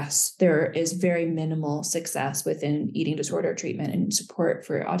progress. There is very minimal success within eating disorder treatment and support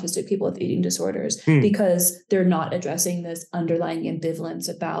for autistic people with eating disorders because they're not addressing this underlying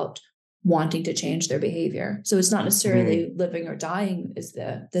ambivalence about wanting to change their behavior. So it's not necessarily living or dying is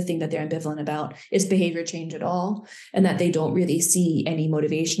the thing that they're ambivalent about. Is behavior change at all, and that they don't really see any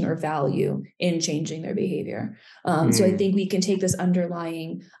motivation or value in changing their behavior. So I think we can take this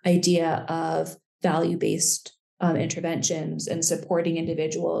underlying idea of value-based interventions and supporting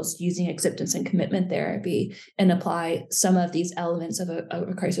individuals using acceptance and commitment therapy and apply some of these elements of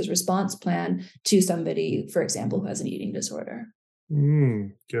a crisis response plan to somebody, for example, who has an eating disorder.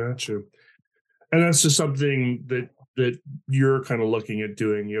 Gotcha. And that's just something that you're kind of looking at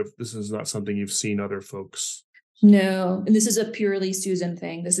doing. This is not something you've seen other folks. No, and this is a purely Susan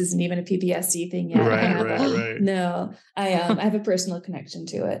thing. This isn't even a PBSC thing yet. Right. No, I have a personal connection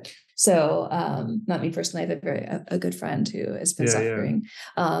to it. So not me personally, I have a good friend who has been suffering.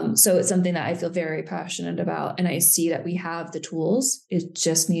 So it's something that I feel very passionate about. And I see that we have the tools. It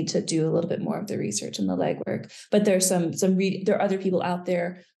just need to do a little bit more of the research and the legwork. But there's there are other people out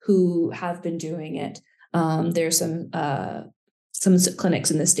there who have been doing it. There's some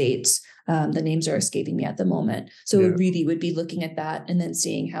clinics in the States The names are escaping me at the moment. So it really would be looking at that and then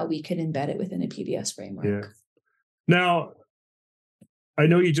seeing how we could embed it within a PBS framework. Now, I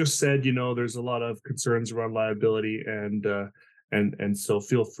know you just said, there's a lot of concerns around liability, and so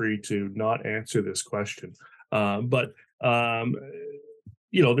feel free to not answer this question. But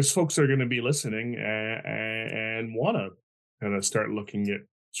there's folks that are going to be listening and want to kind of start looking at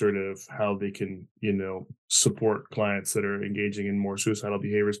sort of how they can, support clients that are engaging in more suicidal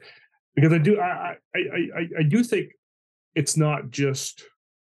behaviors. Because I do think it's not just,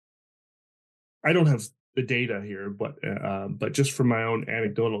 I don't have the data here, but just from my own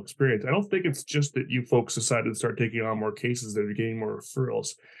anecdotal experience, I don't think it's just that you folks decided to start taking on more cases that are getting more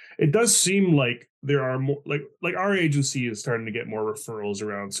referrals. It does seem like there are more, like our agency is starting to get more referrals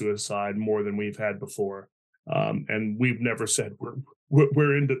around suicide more than we've had before, and we've never said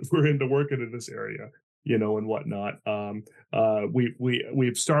we're into working in this area, and whatnot.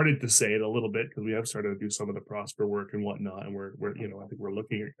 We've started to say it a little bit because we have started to do some of the Prosper work and whatnot, and we're I think we're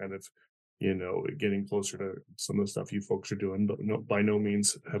looking at kind of getting closer to some of the stuff you folks are doing, but by no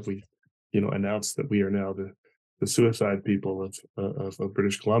means have we, announced that we are now the suicide people of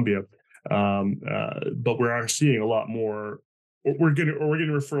British Columbia. But we are seeing a lot more. We're getting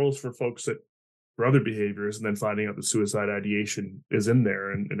referrals for folks that for other behaviors, and then finding out the suicide ideation is in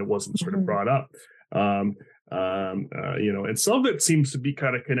there, and it wasn't sort of brought up. And some of it seems to be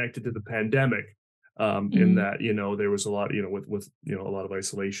kind of connected to the pandemic. In that there was a lot with a lot of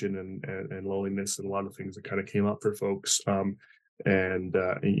isolation and loneliness, and a lot of things that kind of came up for folks, and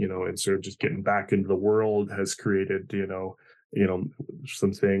sort of just getting back into the world has created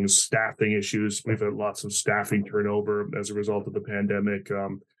some things, staffing issues. We've had lots of staffing turnover as a result of the pandemic,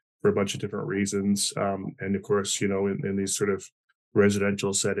 for a bunch of different reasons, and of course in these sort of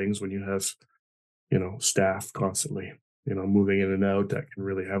residential settings, when you have staff constantly moving in and out, that can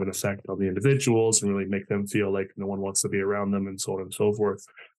really have an effect on the individuals and really make them feel like no one wants to be around them, and so on and so forth.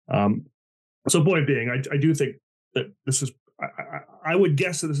 So point being, I do think that this is, I would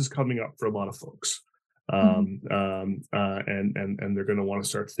guess that this is coming up for a lot of folks. And they're going to want to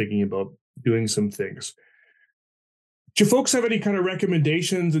start thinking about doing some things. Do you folks have any kind of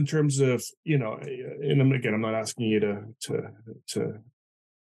recommendations in terms of, and again, I'm not asking you to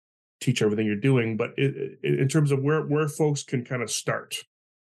teach everything you're doing, but in terms of where folks can kind of start?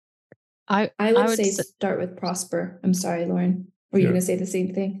 I would say start with Prosper. I'm sorry, Lauren. Were you going to say the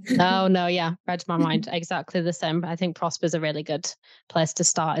same thing? No, yeah, read my mind. Exactly the same. I think Prosper is a really good place to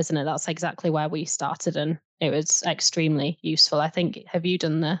start, isn't it? That's exactly where we started, and it was extremely useful. I think, you've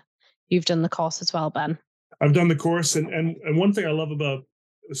done the course as well, Ben? I've done the course, and one thing I love about,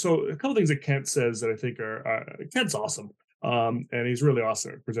 so a couple things that Kent says that I think are Kent's awesome. And he's really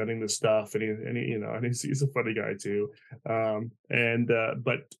awesome at presenting this stuff, and he's a funny guy too.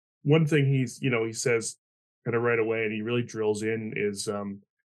 But one thing he says kind of right away, and he really drills in, is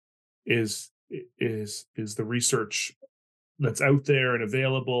the research that's out there and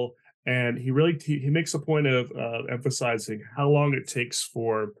available. And he makes a point of emphasizing how long it takes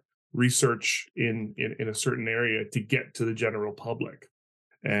for research in a certain area to get to the general public.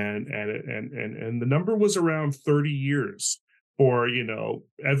 And the number was around 30 years for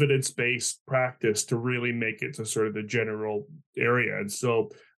evidence-based practice to really make it to sort of the general area. And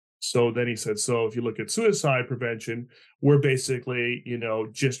so then he said, so if you look at suicide prevention, we're basically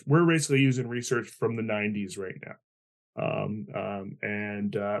using research from the 90s right now.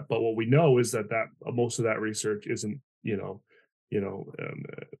 But what we know is that most of that research isn't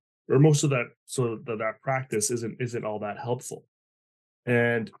or most of that, so that practice isn't all that helpful.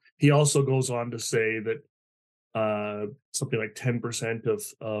 And he also goes on to say that something like 10%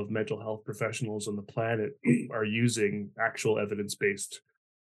 of mental health professionals on the planet are using actual evidence-based,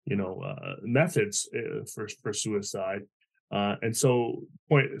 methods for suicide. And so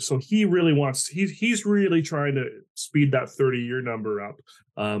he really he's really trying to speed that 30-year number up,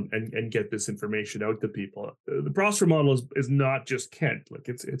 and get this information out to people. The Prosper model is not just Kent, like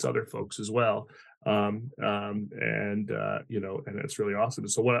it's other folks as well. And it's really awesome.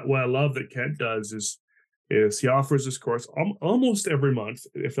 So what I love that Kent does is he offers this course almost every month,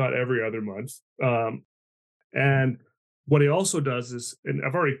 if not every other month. And what he also does is, and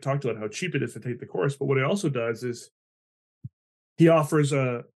I've already talked about how cheap it is to take the course, but what he also does is he offers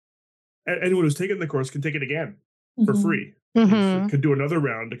anyone who's taken the course can take it again for free. Could do another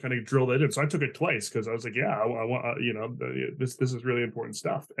round to kind of drill that in. So I took it twice because I was like, yeah, I want, this is really important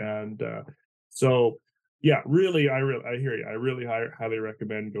stuff. And so yeah, really, I hear you. I really highly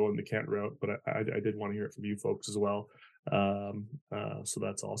recommend going the Kent route, but I did want to hear it from you folks as well. So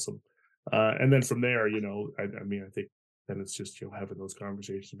that's awesome. And then from there, I think it's just having those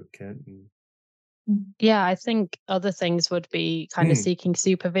conversations with Kent and Yeah, I think other things would be kind of seeking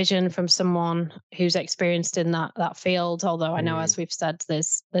supervision from someone who's experienced in that field. Although I know, as we've said,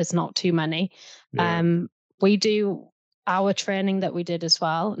 there's not too many. Yeah. We do our training that we did as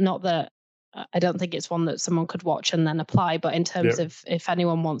well. Not that I don't think it's one that someone could watch and then apply, but in terms Yeah. of if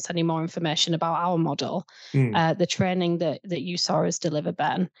anyone wants any more information about our model, the training that you saw us deliver,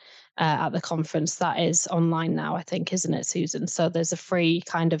 Ben, at the conference, that is online now, I think, isn't it, Susan? So there's a free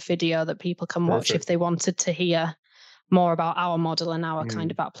kind of video that people can watch if they wanted to hear more about our model and our kind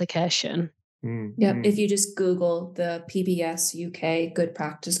of application. Yep. If you just Google the PBS UK Good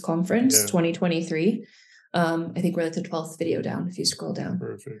Practice Conference 2023, I think we're at the 12th video down if you scroll down.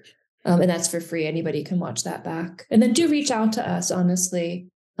 Perfect. And that's for free. Anybody can watch that back. And then do reach out to us,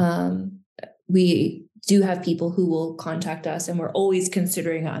 honestly. We do have people who will contact us, and we're always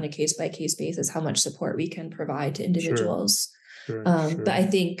considering on a case-by-case basis how much support we can provide to individuals. Sure. But I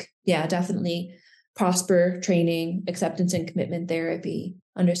think, definitely Prosper training, acceptance and commitment therapy,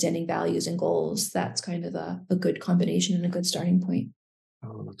 understanding values and goals. That's kind of a good combination and a good starting point.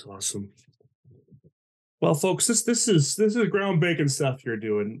 Oh, that's awesome. Well, folks, this is groundbreaking stuff you're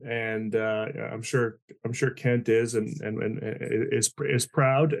doing, and I'm sure Kent is and is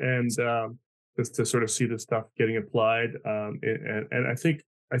proud, and just to sort of see this stuff getting applied, and I think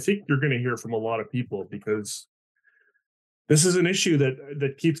you're going to hear from a lot of people, because this is an issue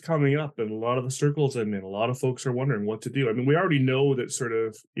that keeps coming up in a lot of the circles I'm in. A lot of folks are wondering what to do. I mean, we already know that sort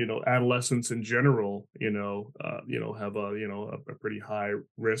of, adolescents in general, have a pretty high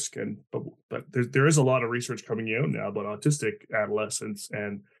risk, but there is a lot of research coming out now about autistic adolescents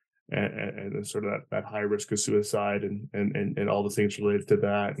and sort of that high risk of suicide and all the things related to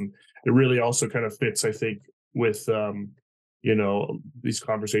that. And it really also kind of fits, I think, with these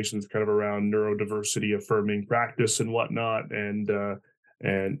conversations kind of around neurodiversity affirming practice and whatnot, and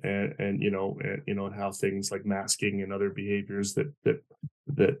how things like masking and other behaviors that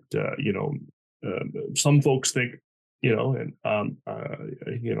some folks think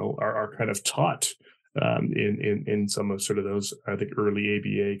are kind of taught in some of sort of those, I think, early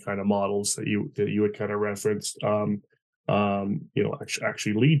ABA kind of models that you had kind of referenced,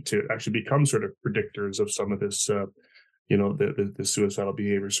 actually become sort of predictors of some of this the suicidal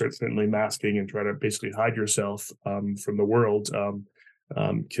behavior. Certainly masking and try to basically hide yourself from the world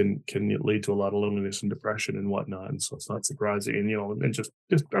can lead to a lot of loneliness and depression and whatnot. And so it's not surprising. And just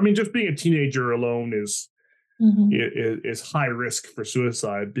being a teenager alone is high risk for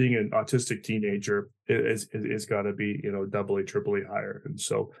suicide. Being an autistic teenager is got to be doubly, triply higher. And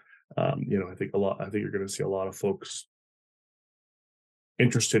so I think you're going to see a lot of folks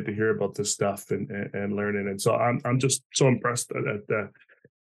interested to hear about this stuff and learning. And so I'm just so impressed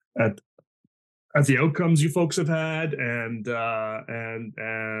at the outcomes you folks have had, and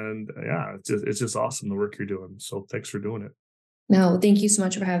it's just awesome, the work you're doing. So thanks for doing it. No, thank you so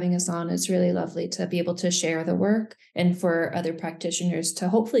much for having us on. It's really lovely to be able to share the work, and for other practitioners to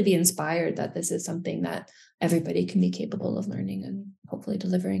hopefully be inspired that this is something that everybody can be capable of learning and hopefully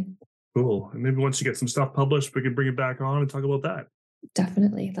delivering. Cool. And maybe once you get some stuff published, we can bring it back on and talk about that.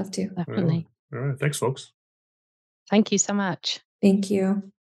 Definitely. Love to. Definitely. All right. Thanks, folks. Thank you so much. Thank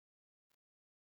you.